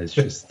 Freeman is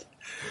just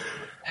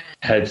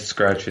head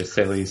scratches, to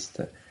say least.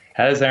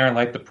 How does Aaron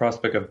like the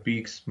prospect of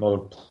Beast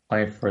Mode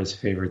playing for his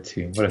favorite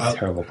team? What a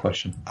terrible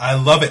question. I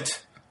love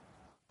it.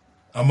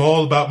 I'm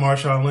all about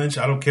Marshawn Lynch.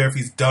 I don't care if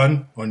he's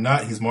done or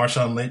not. He's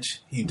Marshawn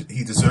Lynch. He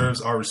deserves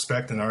our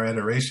respect and our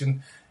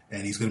adoration,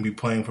 and he's going to be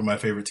playing for my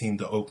favorite team,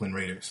 the Oakland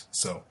Raiders.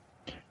 So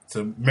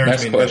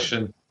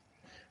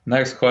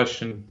Next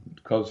question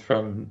comes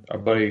from our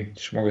buddy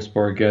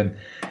Smorgasbord again.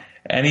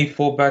 Any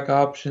fullback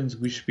options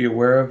we should be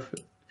aware of?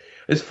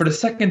 Is for the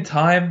second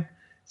time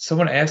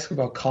someone asked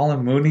about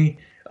Colin Mooney.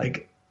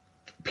 Like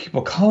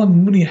people,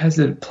 Colin Mooney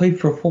hasn't played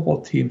for a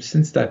football team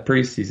since that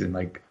preseason.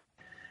 Like,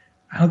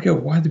 I don't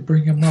get why they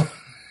bring him up.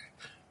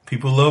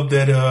 People love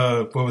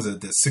that. What was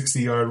it? The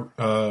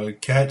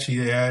 60-yard catch he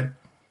had,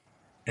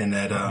 and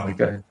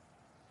that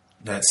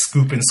that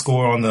scoop and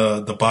score on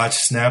the botch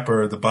snap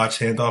or the botch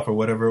handoff or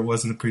whatever it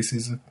was in the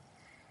preseason.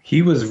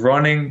 He was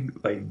running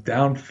like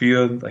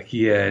downfield, like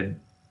he had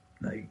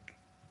like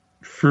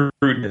fruit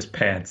in his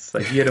pants.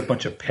 Like he had a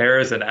bunch of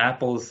pears and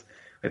apples.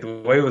 Like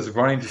the way he was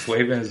running, just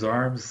waving his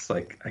arms,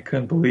 like I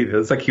couldn't believe it. It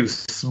was like he was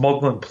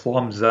smuggling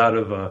plums out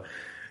of a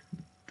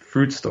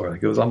fruit store.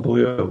 Like it was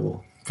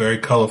unbelievable. Very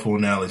colorful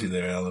analogy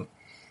there, Alan.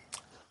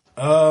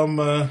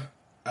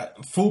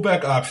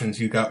 Fullback options.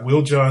 You got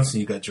Will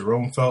Johnson. You got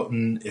Jerome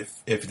Felton.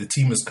 If the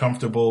team is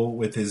comfortable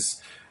with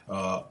his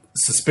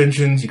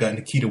suspensions, you got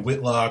Nikita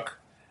Whitlock.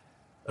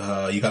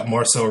 You got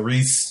Marcel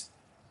Reese.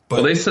 But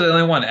well, they said they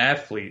only want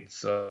athletes,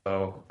 so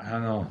I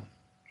don't know.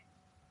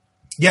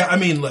 Yeah, I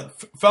mean, look,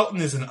 Felton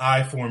is an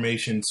I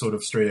formation sort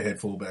of straight ahead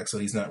fullback, so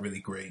he's not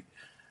really great.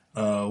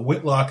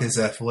 Whitlock is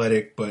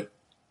athletic, but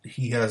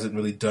he hasn't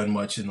really done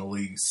much in the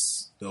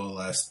leagues the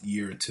last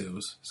year or two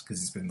because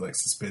he's been like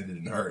suspended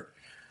and hurt.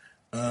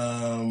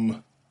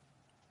 My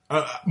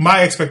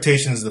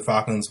expectation is the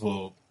Falcons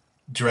will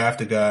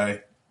draft a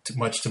guy,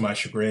 much to my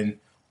chagrin,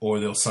 or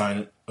they'll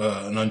sign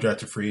an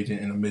undrafted free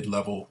agent and a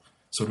mid-level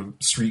sort of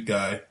street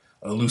guy,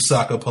 a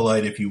Lusaka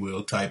Polite, if you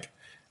will, type,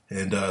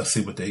 and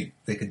see what they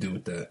could do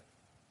with that.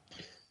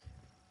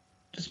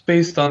 Just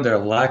based on their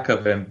lack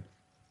of not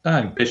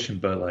ambition,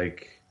 but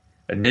like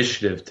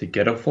initiative to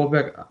get a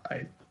fullback,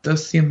 it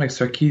does seem like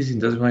Sarkisian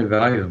doesn't really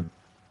value him.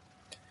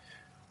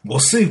 We'll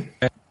see.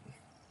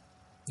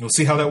 We'll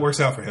see how that works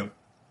out for him.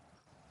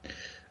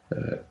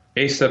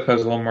 ASAP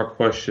has one more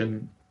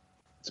question.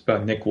 It's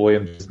about Nick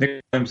Williams. Is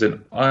Nick Williams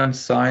an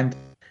unsigned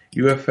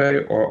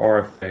UFA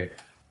or RFA?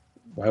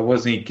 Why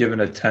wasn't he given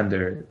a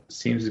tender?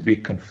 Seems to be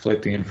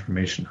conflicting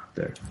information out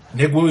there.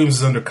 Nick Williams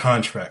is under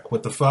contract.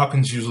 What the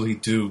Falcons usually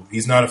do,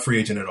 he's not a free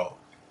agent at all.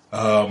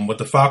 What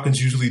the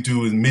Falcons usually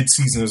do is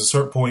mid-season, there's a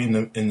certain point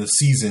in the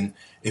season,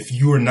 if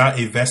you are not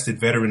a vested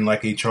veteran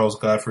like a Charles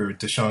Godfrey or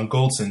Deshaun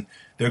Goldson,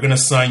 they're going to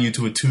sign you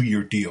to a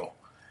 2-year deal.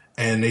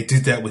 And they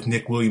did that with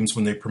Nick Williams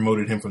when they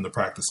promoted him from the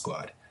practice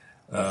squad.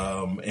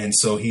 And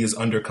so he is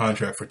under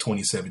contract for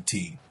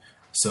 2017.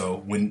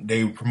 So when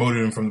they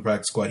promoted him from the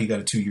practice squad, he got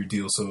a 2-year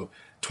deal. So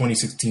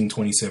 2016,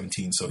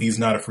 2017. So he's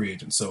not a free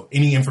agent. So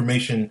any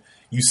information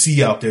you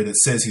see out there that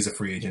says he's a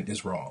free agent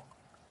is wrong.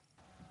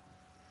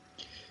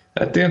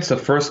 I think it's the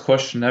first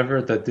question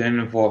ever that didn't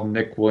involve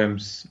Nick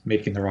Williams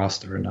making the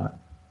roster or not.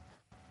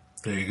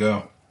 There you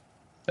go.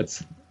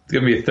 It's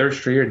going to be a third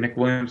straight year. Nick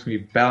Williams going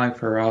to be battling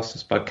for a roster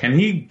spot. Can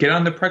he get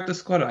on the practice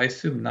squad? I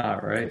assume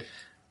not, right?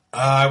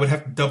 I would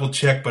have to double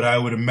check, but I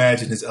would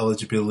imagine his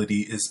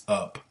eligibility is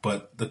up.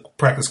 But the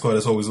practice squad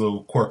is always a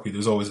little quirky.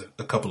 There's always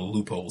a couple of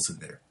loopholes in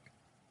there.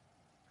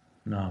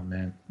 No,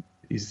 man.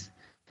 He's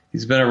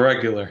been a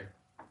regular.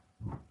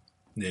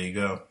 There you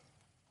go.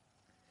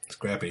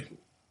 Scrappy.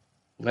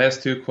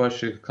 Last two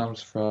questions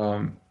comes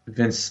from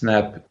Vince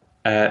Snap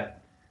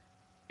at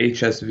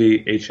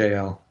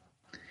HSVHAL.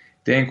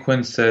 Dan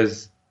Quinn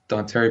says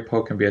Dontari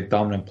Poe can be a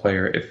dominant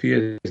player. If he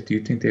is, do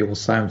you think they will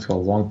sign him to a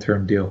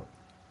long-term deal?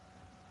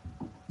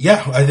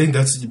 Yeah, I think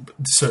that's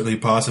certainly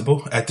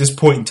possible. At this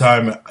point in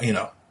time,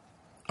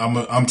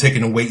 I'm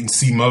taking a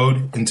wait-and-see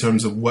mode in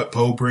terms of what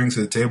Poe brings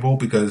to the table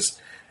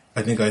because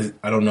I think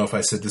I don't know if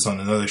I said this on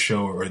another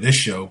show or this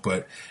show,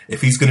 but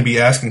if he's going to be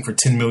asking for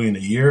 $10 million a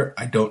year,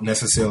 I don't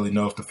necessarily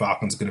know if the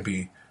Falcons are going to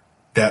be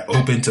that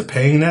open to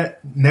paying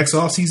that next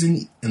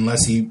offseason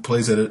unless he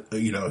plays at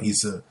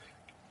he's a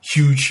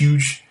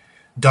huge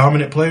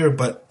dominant player.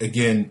 But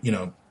again,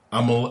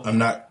 I'm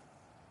not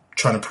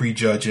trying to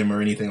prejudge him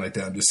or anything like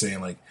that. I'm just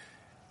saying, like,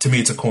 to me,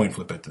 it's a coin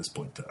flip at this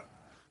point in time.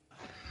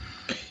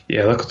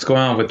 Yeah, look what's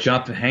going on with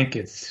Jonathan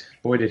Hankins.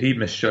 Boy, did he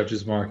misjudge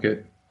his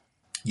market.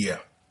 Yeah.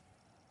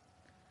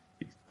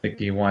 I think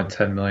he wanted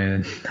 $10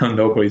 million.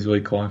 Nobody's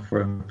really calling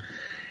for him.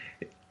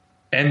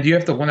 And you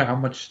have to wonder how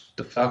much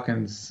the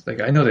Falcons,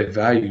 like, I know they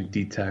value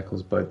D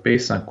tackles, but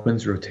based on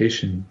Quinn's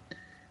rotation,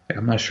 like,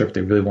 I'm not sure if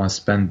they really want to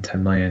spend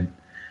 $10 million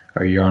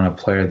a year on a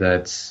player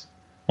that's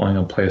only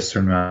going to play a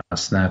certain amount of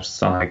snaps.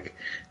 It's not like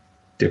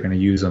they're going to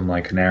use him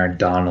like an Aaron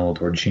Donald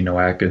or Geno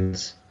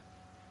Atkins.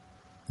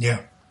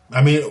 Yeah.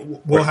 I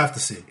mean, we'll have to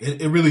see.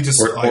 It really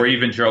just... Or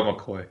even Joe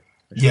McCoy.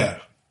 Yeah.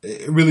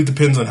 It really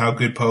depends on how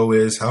good Poe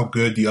is, how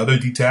good the other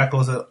D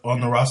tackles on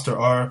the roster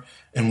are,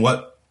 and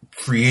what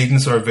free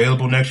agents are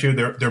available next year.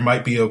 There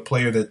might be a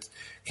player that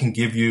can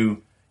give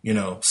you,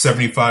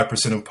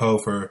 75% of Poe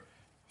for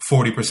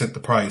 40% the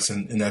price,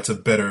 and that's a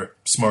better,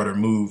 smarter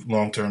move,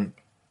 long-term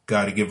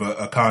guy to give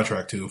a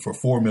contract to for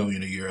 $4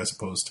 million a year as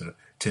opposed to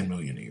 $10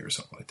 million a year or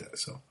something like that.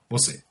 So we'll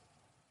see.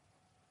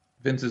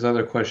 Vince's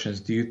other question is,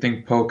 do you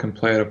think Poe can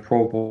play at a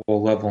Pro Bowl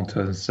level in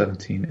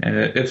 2017? And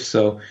if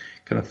so,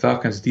 can the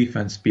Falcons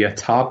defense be a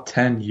top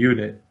 10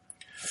 unit?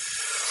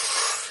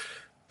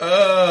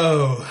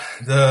 Oh,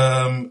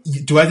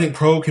 do I think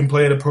Pro can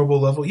play at a Pro Bowl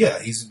level? Yeah,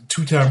 he's a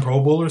 2-time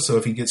Pro Bowler, so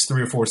if he gets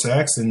 3 or 4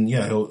 sacks, then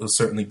yeah, he'll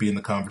certainly be in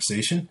the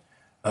conversation.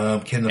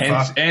 Can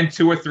the and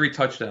 2 or 3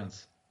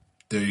 touchdowns?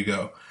 There you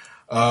go.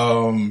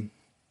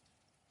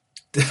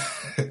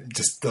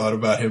 Just thought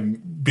about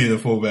him being a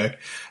fullback.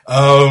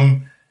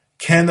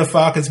 Can the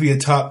Falcons be a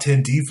top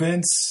 10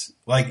 defense?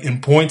 Like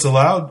in points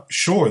allowed?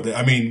 Sure.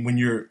 I mean, when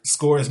you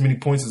score as many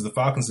points as the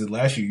Falcons did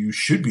last year, you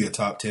should be a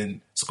top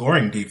 10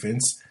 scoring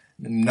defense,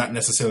 not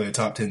necessarily a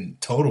top 10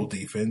 total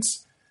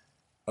defense.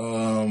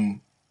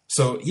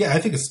 So yeah, I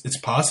think it's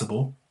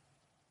possible.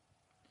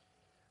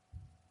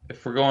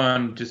 If we're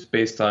going just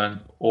based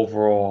on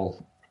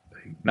overall,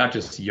 not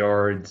just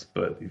yards,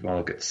 but if you want to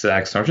look at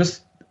sacks or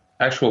just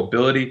actual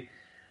ability,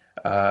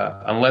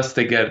 unless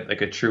they get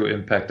like a true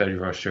impact edge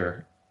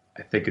rusher,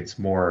 I think it's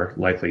more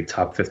likely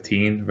top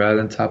 15 rather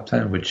than top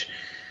 10, which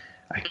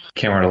I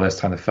can't remember the last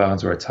time the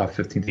Falcons were a top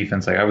 15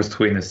 defense. Like I was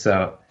tweeting this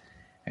out,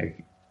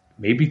 like,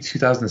 maybe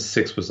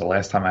 2006 was the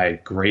last time I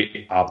had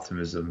great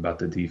optimism about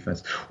the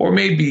defense, or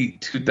maybe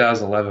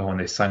 2011 when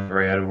they signed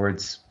Ray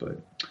Edwards, but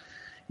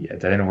yeah,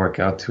 that didn't work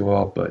out too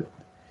well. But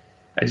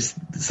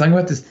something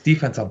about this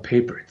defense on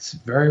paper, it's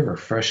very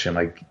refreshing.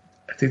 Like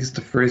I think it's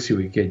the first year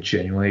we get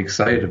genuinely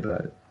excited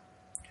about it.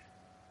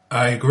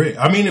 I agree.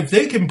 I mean, if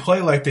they can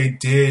play like they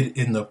did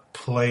in the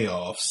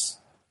playoffs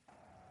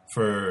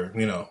for,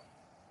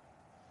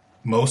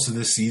 most of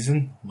this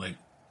season, like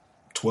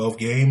 12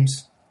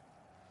 games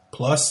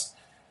plus,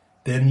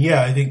 then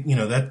yeah, I think,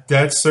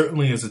 that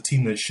certainly is a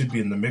team that should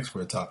be in the mix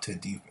for a top 10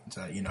 defense.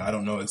 I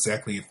don't know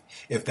exactly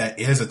if that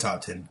is a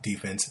top 10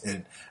 defense.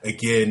 And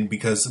again,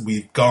 because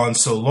we've gone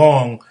so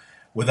long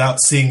without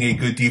seeing a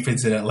good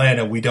defense in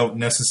Atlanta, we don't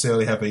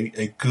necessarily have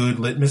a good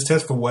litmus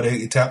test for what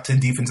a top 10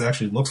 defense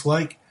actually looks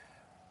like.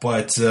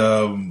 But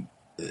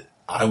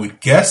I would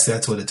guess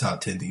that's what a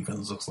top 10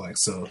 defense looks like.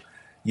 So,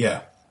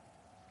 yeah.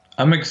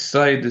 I'm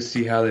excited to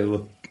see how they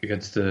look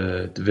against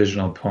the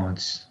divisional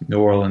opponents. New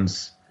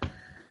Orleans,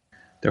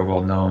 they're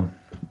well known,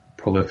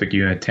 prolific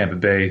unit. Tampa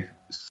Bay,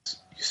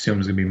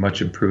 assumes going to be much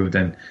improved,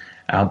 and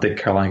I don't think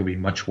Carolina can be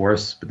much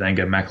worse. But then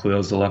get Matt Khalil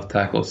as the left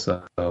tackle,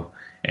 so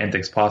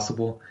anything's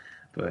possible.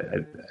 But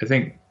I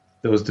think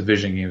those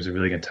division games are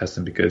really going to test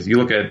them, because you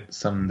look at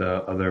some of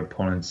the other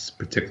opponents,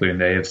 particularly in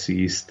the AFC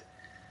East.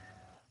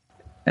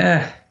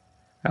 I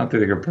don't think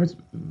they're going to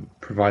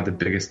provide the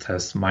biggest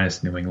test,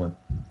 minus New England.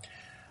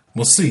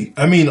 We'll see.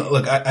 I mean,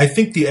 look, I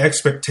think the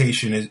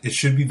expectation is it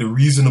should be the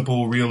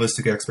reasonable,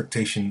 realistic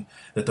expectation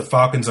that the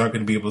Falcons aren't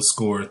going to be able to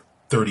score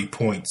 30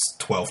 points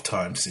 12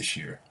 times this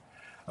year.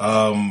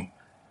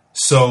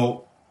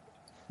 So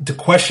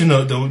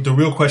the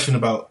real question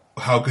about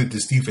how good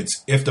this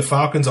defense, if the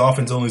Falcons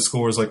offense only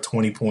scores like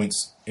 20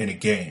 points in a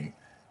game,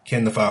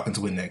 can the Falcons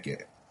win that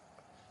game?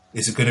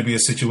 Is it going to be a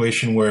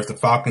situation where if the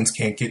Falcons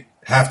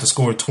have to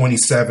score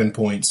 27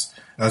 points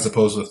as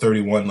opposed to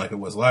 31 like it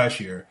was last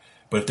year,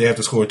 but if they have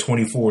to score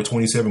 24,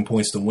 27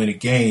 points to win a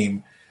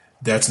game,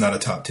 that's not a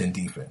top 10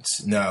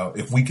 defense. Now,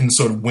 if we can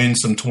sort of win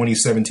some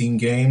 2017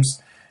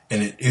 games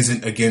and it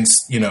isn't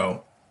against,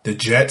 the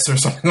Jets or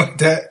something like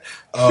that,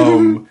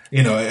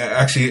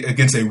 actually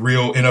against a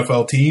real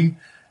NFL team,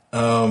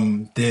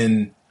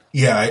 then,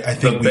 yeah, I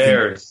think the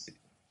Bears.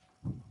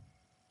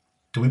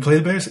 Do we play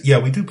the Bears? Yeah,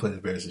 we do play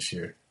the Bears this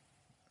year.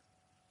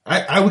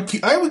 I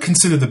would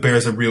consider the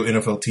Bears a real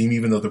NFL team,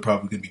 even though they're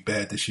probably going to be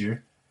bad this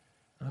year.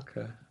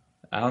 Okay.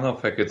 I don't know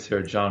if I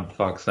consider John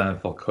Fox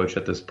NFL coach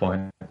at this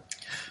point.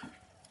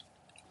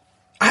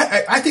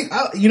 I think,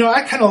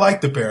 I kind of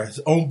like the Bears.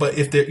 But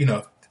if they're,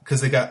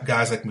 because they got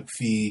guys like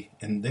McPhee,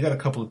 and they got a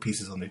couple of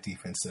pieces on their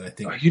defense that I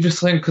think. Are you just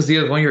saying because he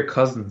has one of your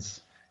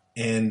cousins?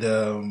 And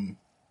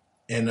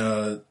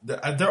their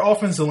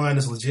offensive line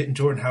is legit, and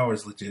Jordan Howard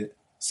is legit.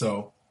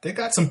 So they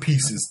got some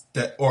pieces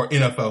that are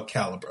NFL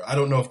caliber. I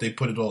don't know if they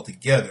put it all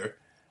together,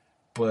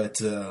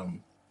 but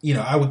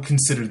I would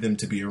consider them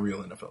to be a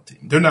real NFL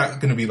team. They're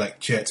not going to be like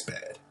Jets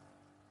bad.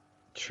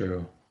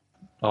 True.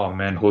 Oh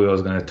man,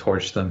 Julio's going to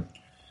torch them.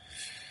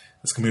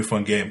 It's going to be a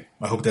fun game.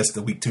 I hope that's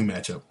the Week 2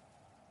 matchup.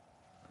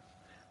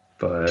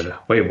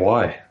 But wait,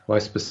 why? Why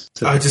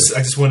specifically? I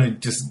just want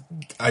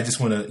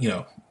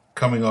to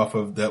coming off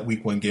of that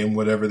Week 1 game,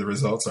 whatever the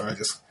results are, I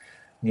just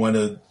want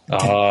to.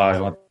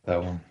 I want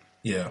that one.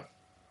 Yeah,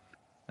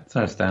 that's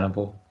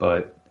understandable,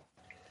 but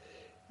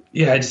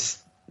yeah,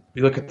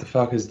 you look at the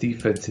Falcons'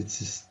 defense.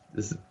 It's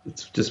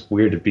just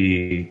weird to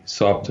be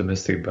so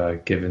optimistic about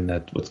it, given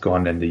that what's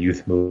going on in the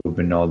youth movement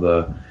and all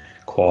the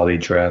quality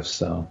drafts.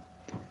 So.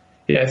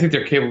 Yeah, I think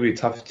they're capable of being a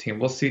top team.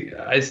 We'll see.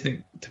 I just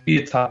think to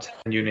be a top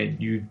 10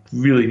 unit, you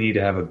really need to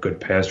have a good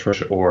pass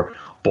rush or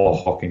ball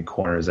hawking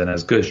corners. And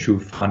as good as True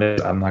Fun is,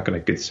 I'm not going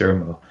to consider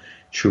him a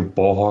true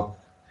ball hawk.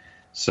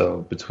 So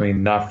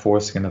between not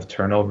forcing enough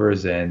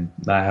turnovers and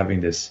not having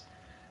this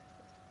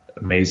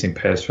amazing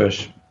pass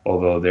rush,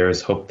 although there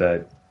is hope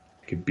that it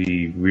could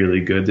be really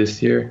good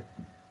this year,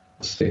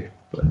 we'll see.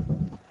 But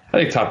I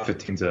think top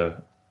 15 is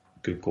a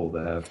good goal to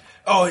have.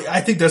 Oh,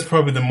 I think that's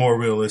probably the more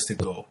realistic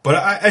goal. But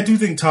I do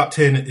think top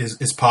 10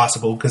 is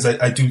possible, because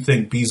I do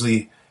think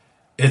Beasley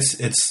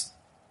it's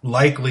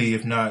likely,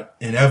 if not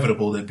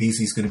inevitable, that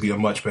Beasley's going to be a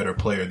much better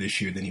player this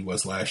year than he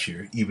was last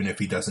year, even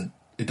if it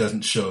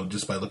doesn't show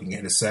just by looking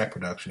at his sack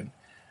production.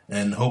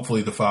 And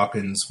hopefully the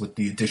Falcons, with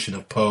the addition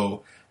of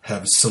Poe,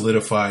 have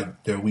solidified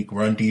their weak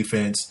run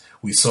defense.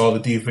 We saw the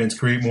defense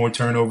create more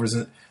turnovers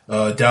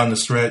down the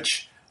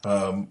stretch,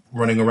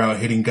 running around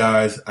hitting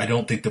guys. I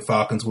don't think the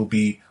Falcons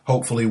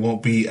hopefully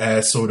won't be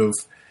as sort of,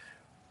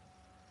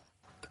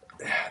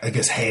 I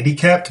guess,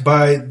 handicapped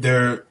by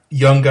their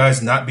young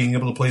guys not being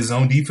able to play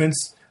zone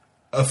defense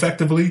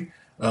effectively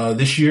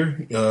this year,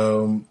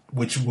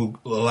 which will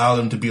allow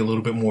them to be a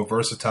little bit more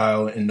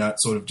versatile and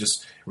not sort of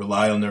just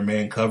rely on their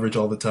man coverage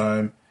all the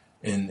time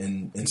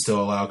and still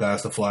allow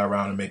guys to fly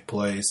around and make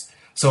plays.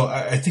 So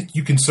I think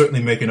you can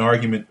certainly make an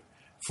argument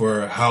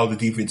for how the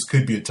defense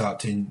could be a top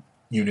 10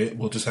 unit.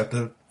 We'll just have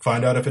to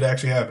find out if it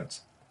actually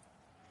happens.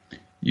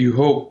 You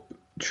hope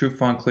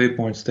Trufant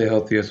Claiborne stay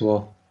healthy as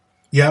well.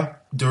 Yeah,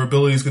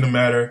 durability is going to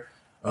matter.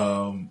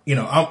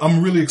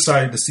 I'm really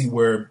excited to see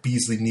where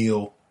Beasley,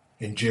 Neal,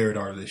 and Jared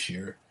are this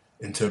year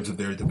in terms of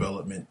their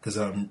development, because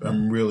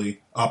I'm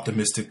really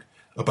optimistic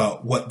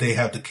about what they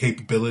have the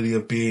capability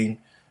of being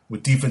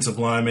with defensive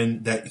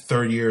linemen. That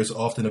third year is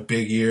often a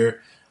big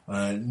year.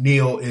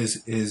 Neal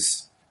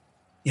is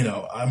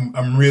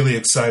I'm really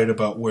excited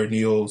about where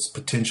Neal's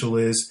potential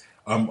is.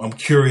 I'm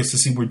curious to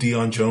see where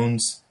Deion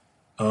Jones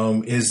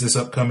is this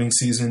upcoming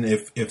season,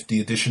 if the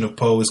addition of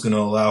Poe is going to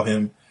allow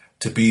him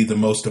to be the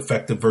most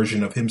effective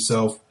version of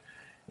himself.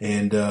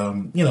 And,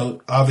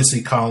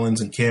 obviously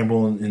Collins and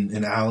Campbell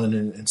and Allen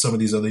and some of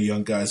these other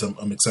young guys,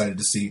 I'm excited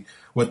to see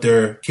what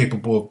they're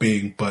capable of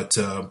being. But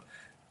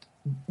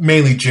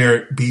mainly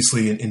Jarrett,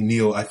 Beasley, and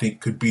Neal, I think,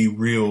 could be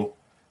real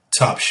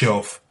top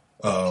shelf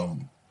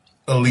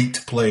elite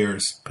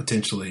players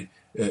potentially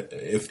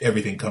if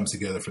everything comes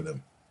together for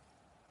them.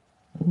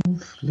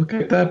 Look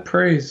at that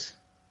praise.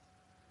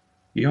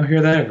 You don't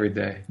hear that every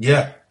day.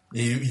 Yeah.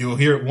 You'll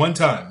hear it one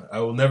time. I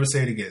will never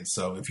say it again.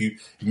 So if you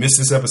missed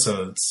this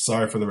episode,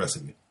 sorry for the rest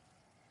of you.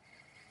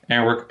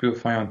 And where can people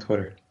find you on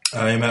Twitter?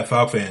 I am at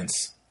FalcFans.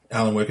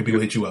 Alan, where can people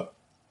hit you up?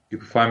 You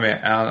can find me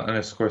at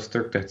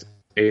Allen_Stirk. That's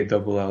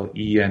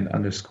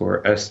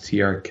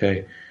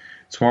ALLEN_STRK.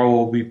 Tomorrow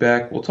we'll be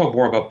back. We'll talk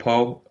more about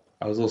Poe.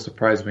 I was a little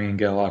surprised we didn't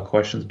get a lot of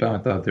questions about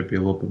him. I thought there'd be a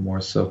little bit more.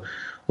 So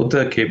we'll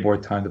dedicate more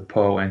time to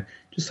Poe and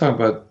just talk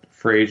about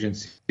free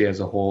agency as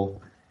a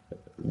whole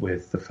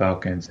with the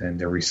Falcons and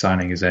their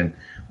re-signings and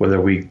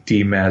whether we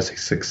deem as a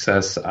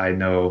success. I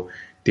know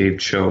Dave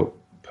Choate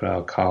put out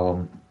a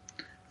column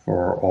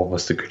for all of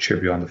us to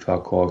contribute on the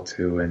Falcon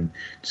too and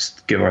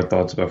just give our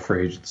thoughts about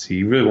free agency.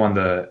 He really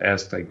wanted to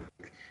ask,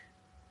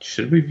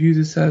 should we view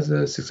this as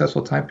a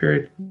successful time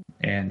period?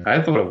 And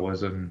I thought it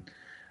was, and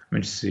I'm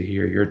interested to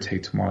hear your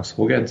take tomorrow. So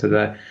we'll get into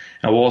that.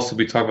 And we'll also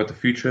be talking about the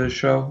future of the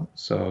show,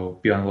 so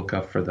be on the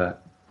lookout for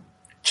that.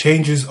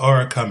 Changes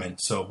are coming,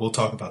 so we'll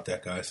talk about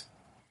that, guys.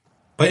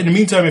 But in the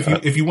meantime,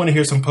 if you want to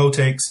hear some Poe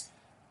takes,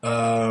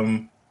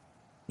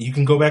 you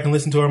can go back and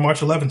listen to our March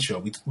 11th show.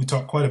 We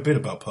talked quite a bit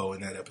about Poe in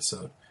that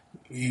episode.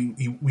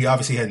 We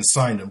obviously hadn't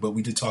signed him, but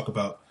we did talk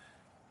about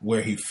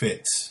where he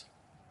fits.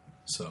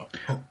 So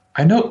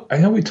I know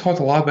we talked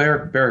a lot about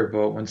Eric Berry,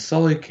 but when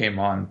Sully came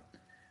on,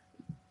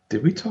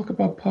 did we talk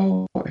about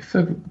Poe? I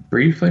feel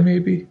briefly,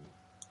 maybe.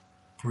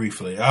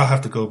 Briefly, I'll have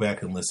to go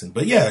back and listen.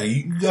 But yeah,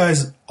 you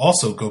guys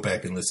also go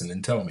back and listen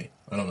and tell me.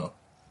 I don't know.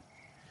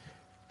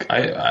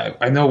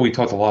 I know we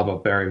talked a lot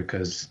about Berry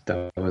because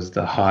that was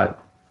the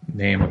hot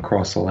name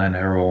across the land.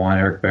 Everyone wanted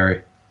Eric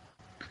Berry.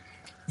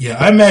 Yeah,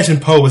 I imagine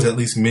Poe was at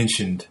least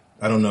mentioned.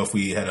 I don't know if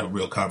we had a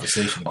real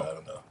conversation about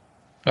him, though.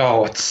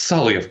 Oh, it's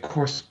Sully. Of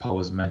course Poe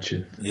was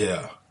mentioned.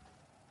 Yeah.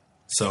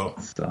 So.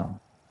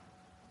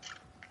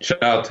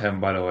 Shout out to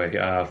him, by the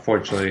way.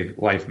 Fortunately,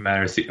 life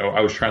matters. I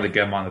was trying to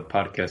get him on the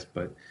podcast,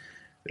 but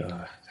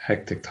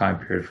hectic time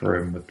period for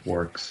him with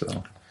work.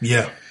 So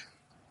yeah.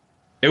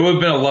 It would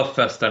have been a love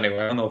fest anyway.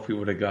 I don't know if we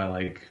would have got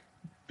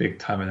big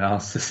time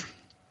analysis.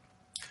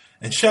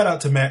 And shout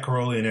out to Matt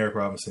Caroli and Eric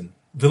Robinson,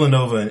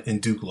 Villanova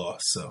and Duke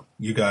lost. So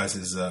you guys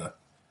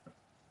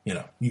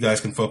you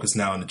guys can focus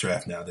now on the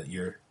draft now that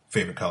your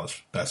favorite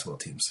college basketball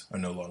teams are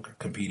no longer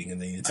competing in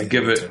the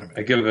NCAA tournament.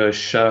 I give it a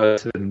shout out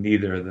to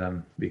neither of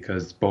them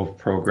because both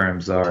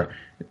programs are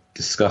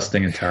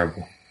disgusting and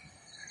terrible.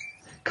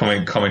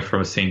 Coming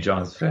from a St.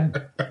 John's fan.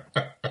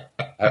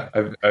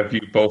 I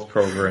view both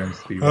programs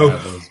to be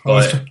rivals.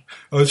 I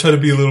was trying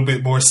to be a little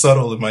bit more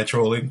subtle in my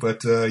trolling,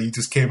 but you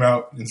just came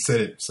out and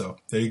said it. So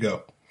there you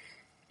go.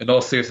 In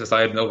all seriousness,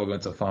 I had Nova going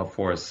to Final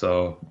Four,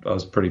 so I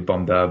was pretty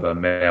bummed out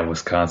about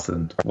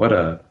Wisconsin.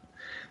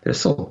 They're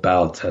so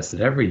battle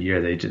tested every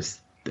year.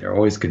 They're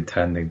always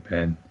contending,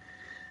 man.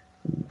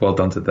 Well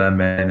done to them,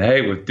 man.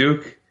 Hey, with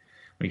Duke,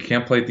 when you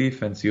can't play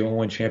defense, you don't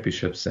win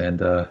championships.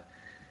 And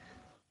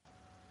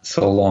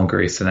so long,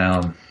 Grayson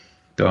Allen.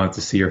 Don't have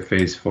to see your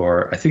face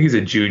I think he's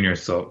a junior,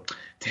 so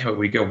damn it,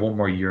 we get one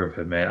more year of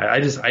him, man.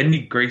 I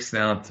need Grayson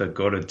Allen to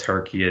go to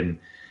Turkey and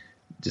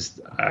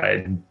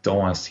I don't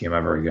want to see him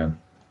ever again.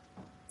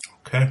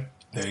 Okay,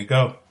 there you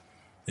go.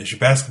 There's your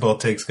basketball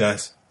takes,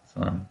 guys.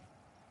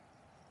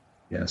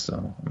 Yeah,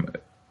 so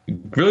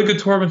really good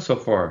tournament so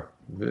far.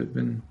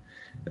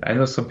 I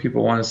know some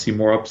people want to see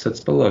more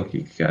upsets, but look,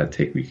 you gotta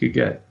take what you could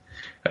get.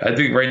 I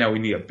think right now we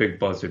need a big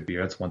buzzer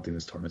beater. That's one thing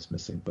this tournament's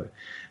missing. But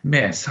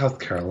man, South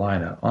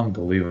Carolina,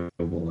 unbelievable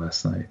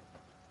last night.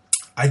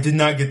 I did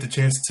not get the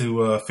chance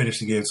to finish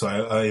the game, so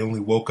I only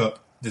woke up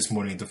this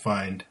morning to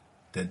find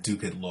that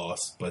Duke had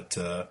lost. But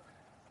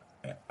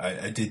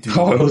I did do.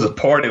 Oh, it was a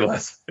party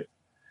last night.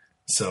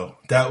 So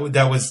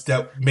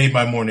that made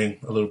my morning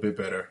a little bit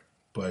better.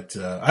 But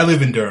I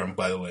live in Durham,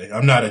 by the way.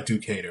 I'm not a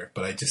Duke hater,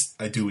 but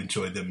I do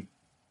enjoy them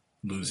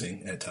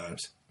losing at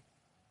times.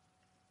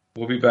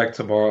 We'll be back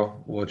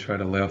tomorrow. We'll try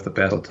to lay off the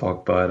basketball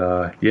talk,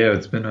 but yeah,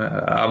 it's been.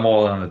 I'm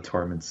all in on the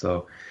tournament,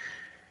 so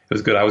it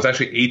was good. I was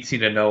actually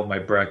 18-0 in my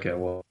bracket at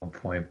one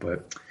point,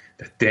 but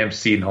that damn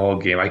Seton Hall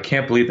game, I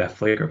can't believe that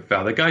flagrant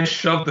foul. The guy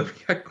shoved him.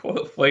 I called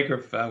a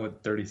flagrant foul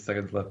with 30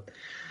 seconds left.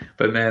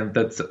 But man,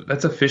 that's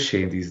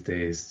officiating these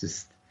days.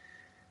 Just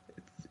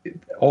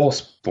all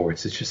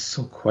sports, it's just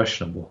so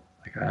questionable.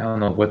 Like I don't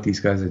know what these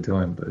guys are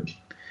doing, but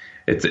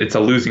it's a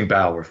losing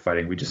battle we're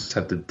fighting. We just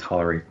have to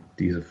tolerate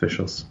these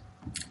officials.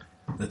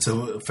 That's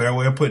a fair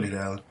way of putting it,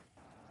 Alan.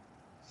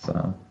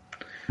 So,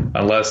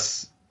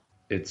 unless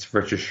it's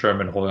Richard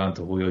Sherman holding on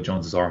to Julio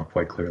Jones' arm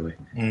quite clearly,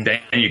 then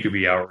you could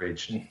be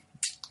outraged.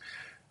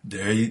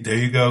 There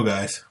you go,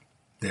 guys.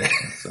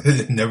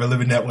 Never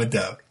living that one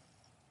down.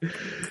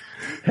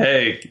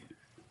 Hey,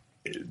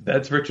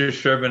 that's Richard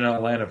Sherman in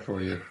Atlanta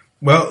for you.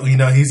 Well, he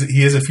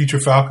is a future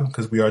Falcon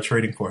because we are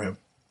trading for him.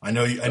 I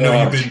know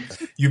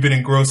you've been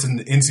engrossed in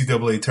the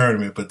NCAA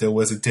tournament, but there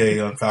was a day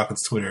on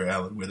Falcons Twitter,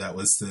 Alan, where that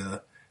was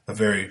a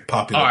very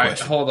popular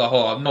question. Hold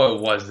on. No,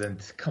 it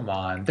wasn't. Come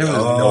on. There was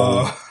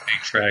no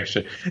big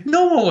traction.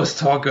 No one was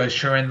talking about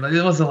Sherman.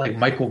 It wasn't like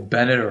Michael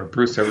Bennett or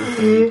Bruce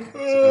Everton.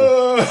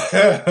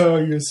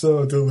 Oh, you're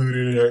so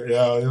deluded.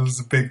 Yeah, it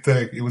was a big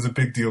thing. It was a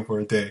big deal for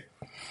a day.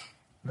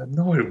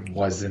 No, it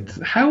wasn't.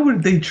 How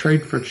would they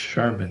trade for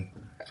Sherman?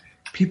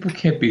 People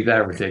can't be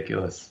that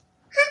ridiculous.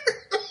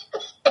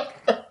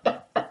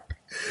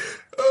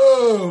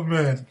 Oh,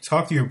 man.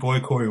 Talk to your boy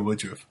Corey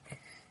Woodruff.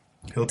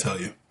 He'll tell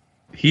you.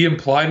 He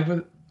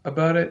implied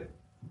about it?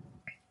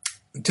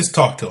 Just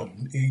talk to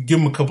him. Give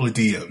him a couple of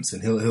DMs,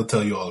 and he'll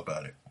tell you all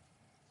about it.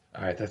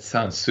 All right, that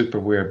sounds super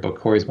weird, but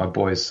Corey's my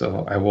boy,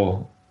 so I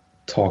will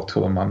talk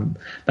to him. I'm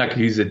not going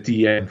to use a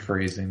DM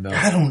phrasing, though.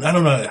 I don't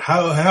know.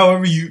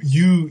 However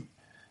you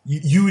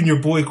and your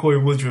boy Corey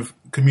Woodruff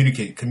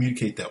communicate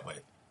that way.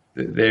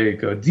 There you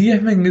go.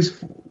 DMing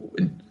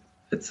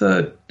it's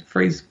a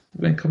phrase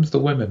when it comes to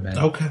women, man.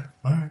 Okay.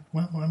 All right.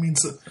 Well, I mean,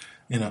 so,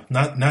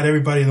 not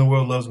everybody in the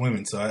world loves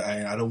women, so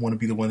I don't want to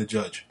be the one to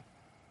judge.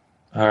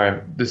 All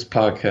right. This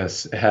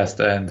podcast has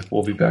to end.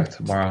 We'll be back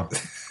tomorrow.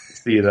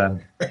 See you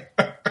then.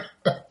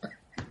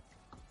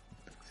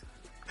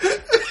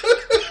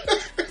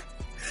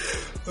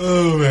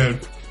 Oh, man.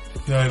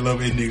 I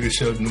love ending the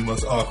show in the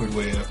most awkward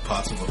way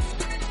possible.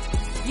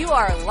 You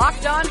are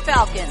Locked On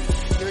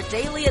Falcons, your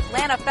daily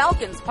Atlanta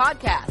Falcons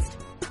podcast.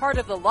 Part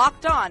of the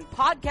Locked On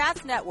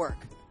Podcast Network.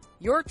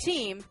 Your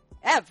team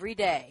every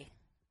day.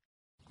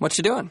 What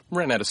you doing? I'm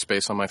running out of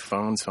space on my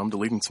phone, so I'm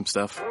deleting some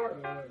stuff.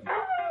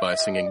 Bye,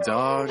 singing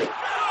dog.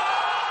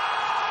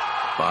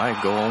 Bye,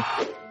 goal.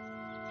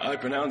 I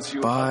pronounce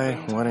you.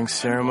 Bye, wedding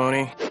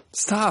ceremony.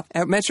 Stop.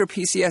 At Metro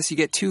PCS, you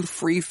get 2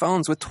 free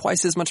phones with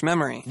twice as much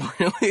memory.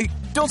 Really?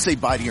 Don't say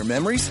bye to your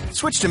memories.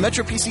 Switch to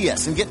Metro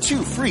PCS and get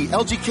 2 free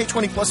LG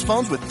K20 Plus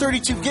phones with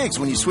 32 gigs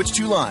when you switch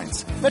 2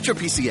 lines. Metro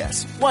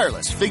PCS.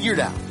 Wireless. Figured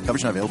out.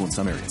 Coverage not available in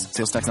some areas.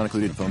 Sales tax not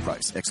included in phone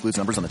price. Excludes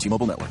numbers on the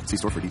T-Mobile network. See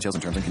store for details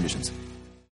and terms and conditions.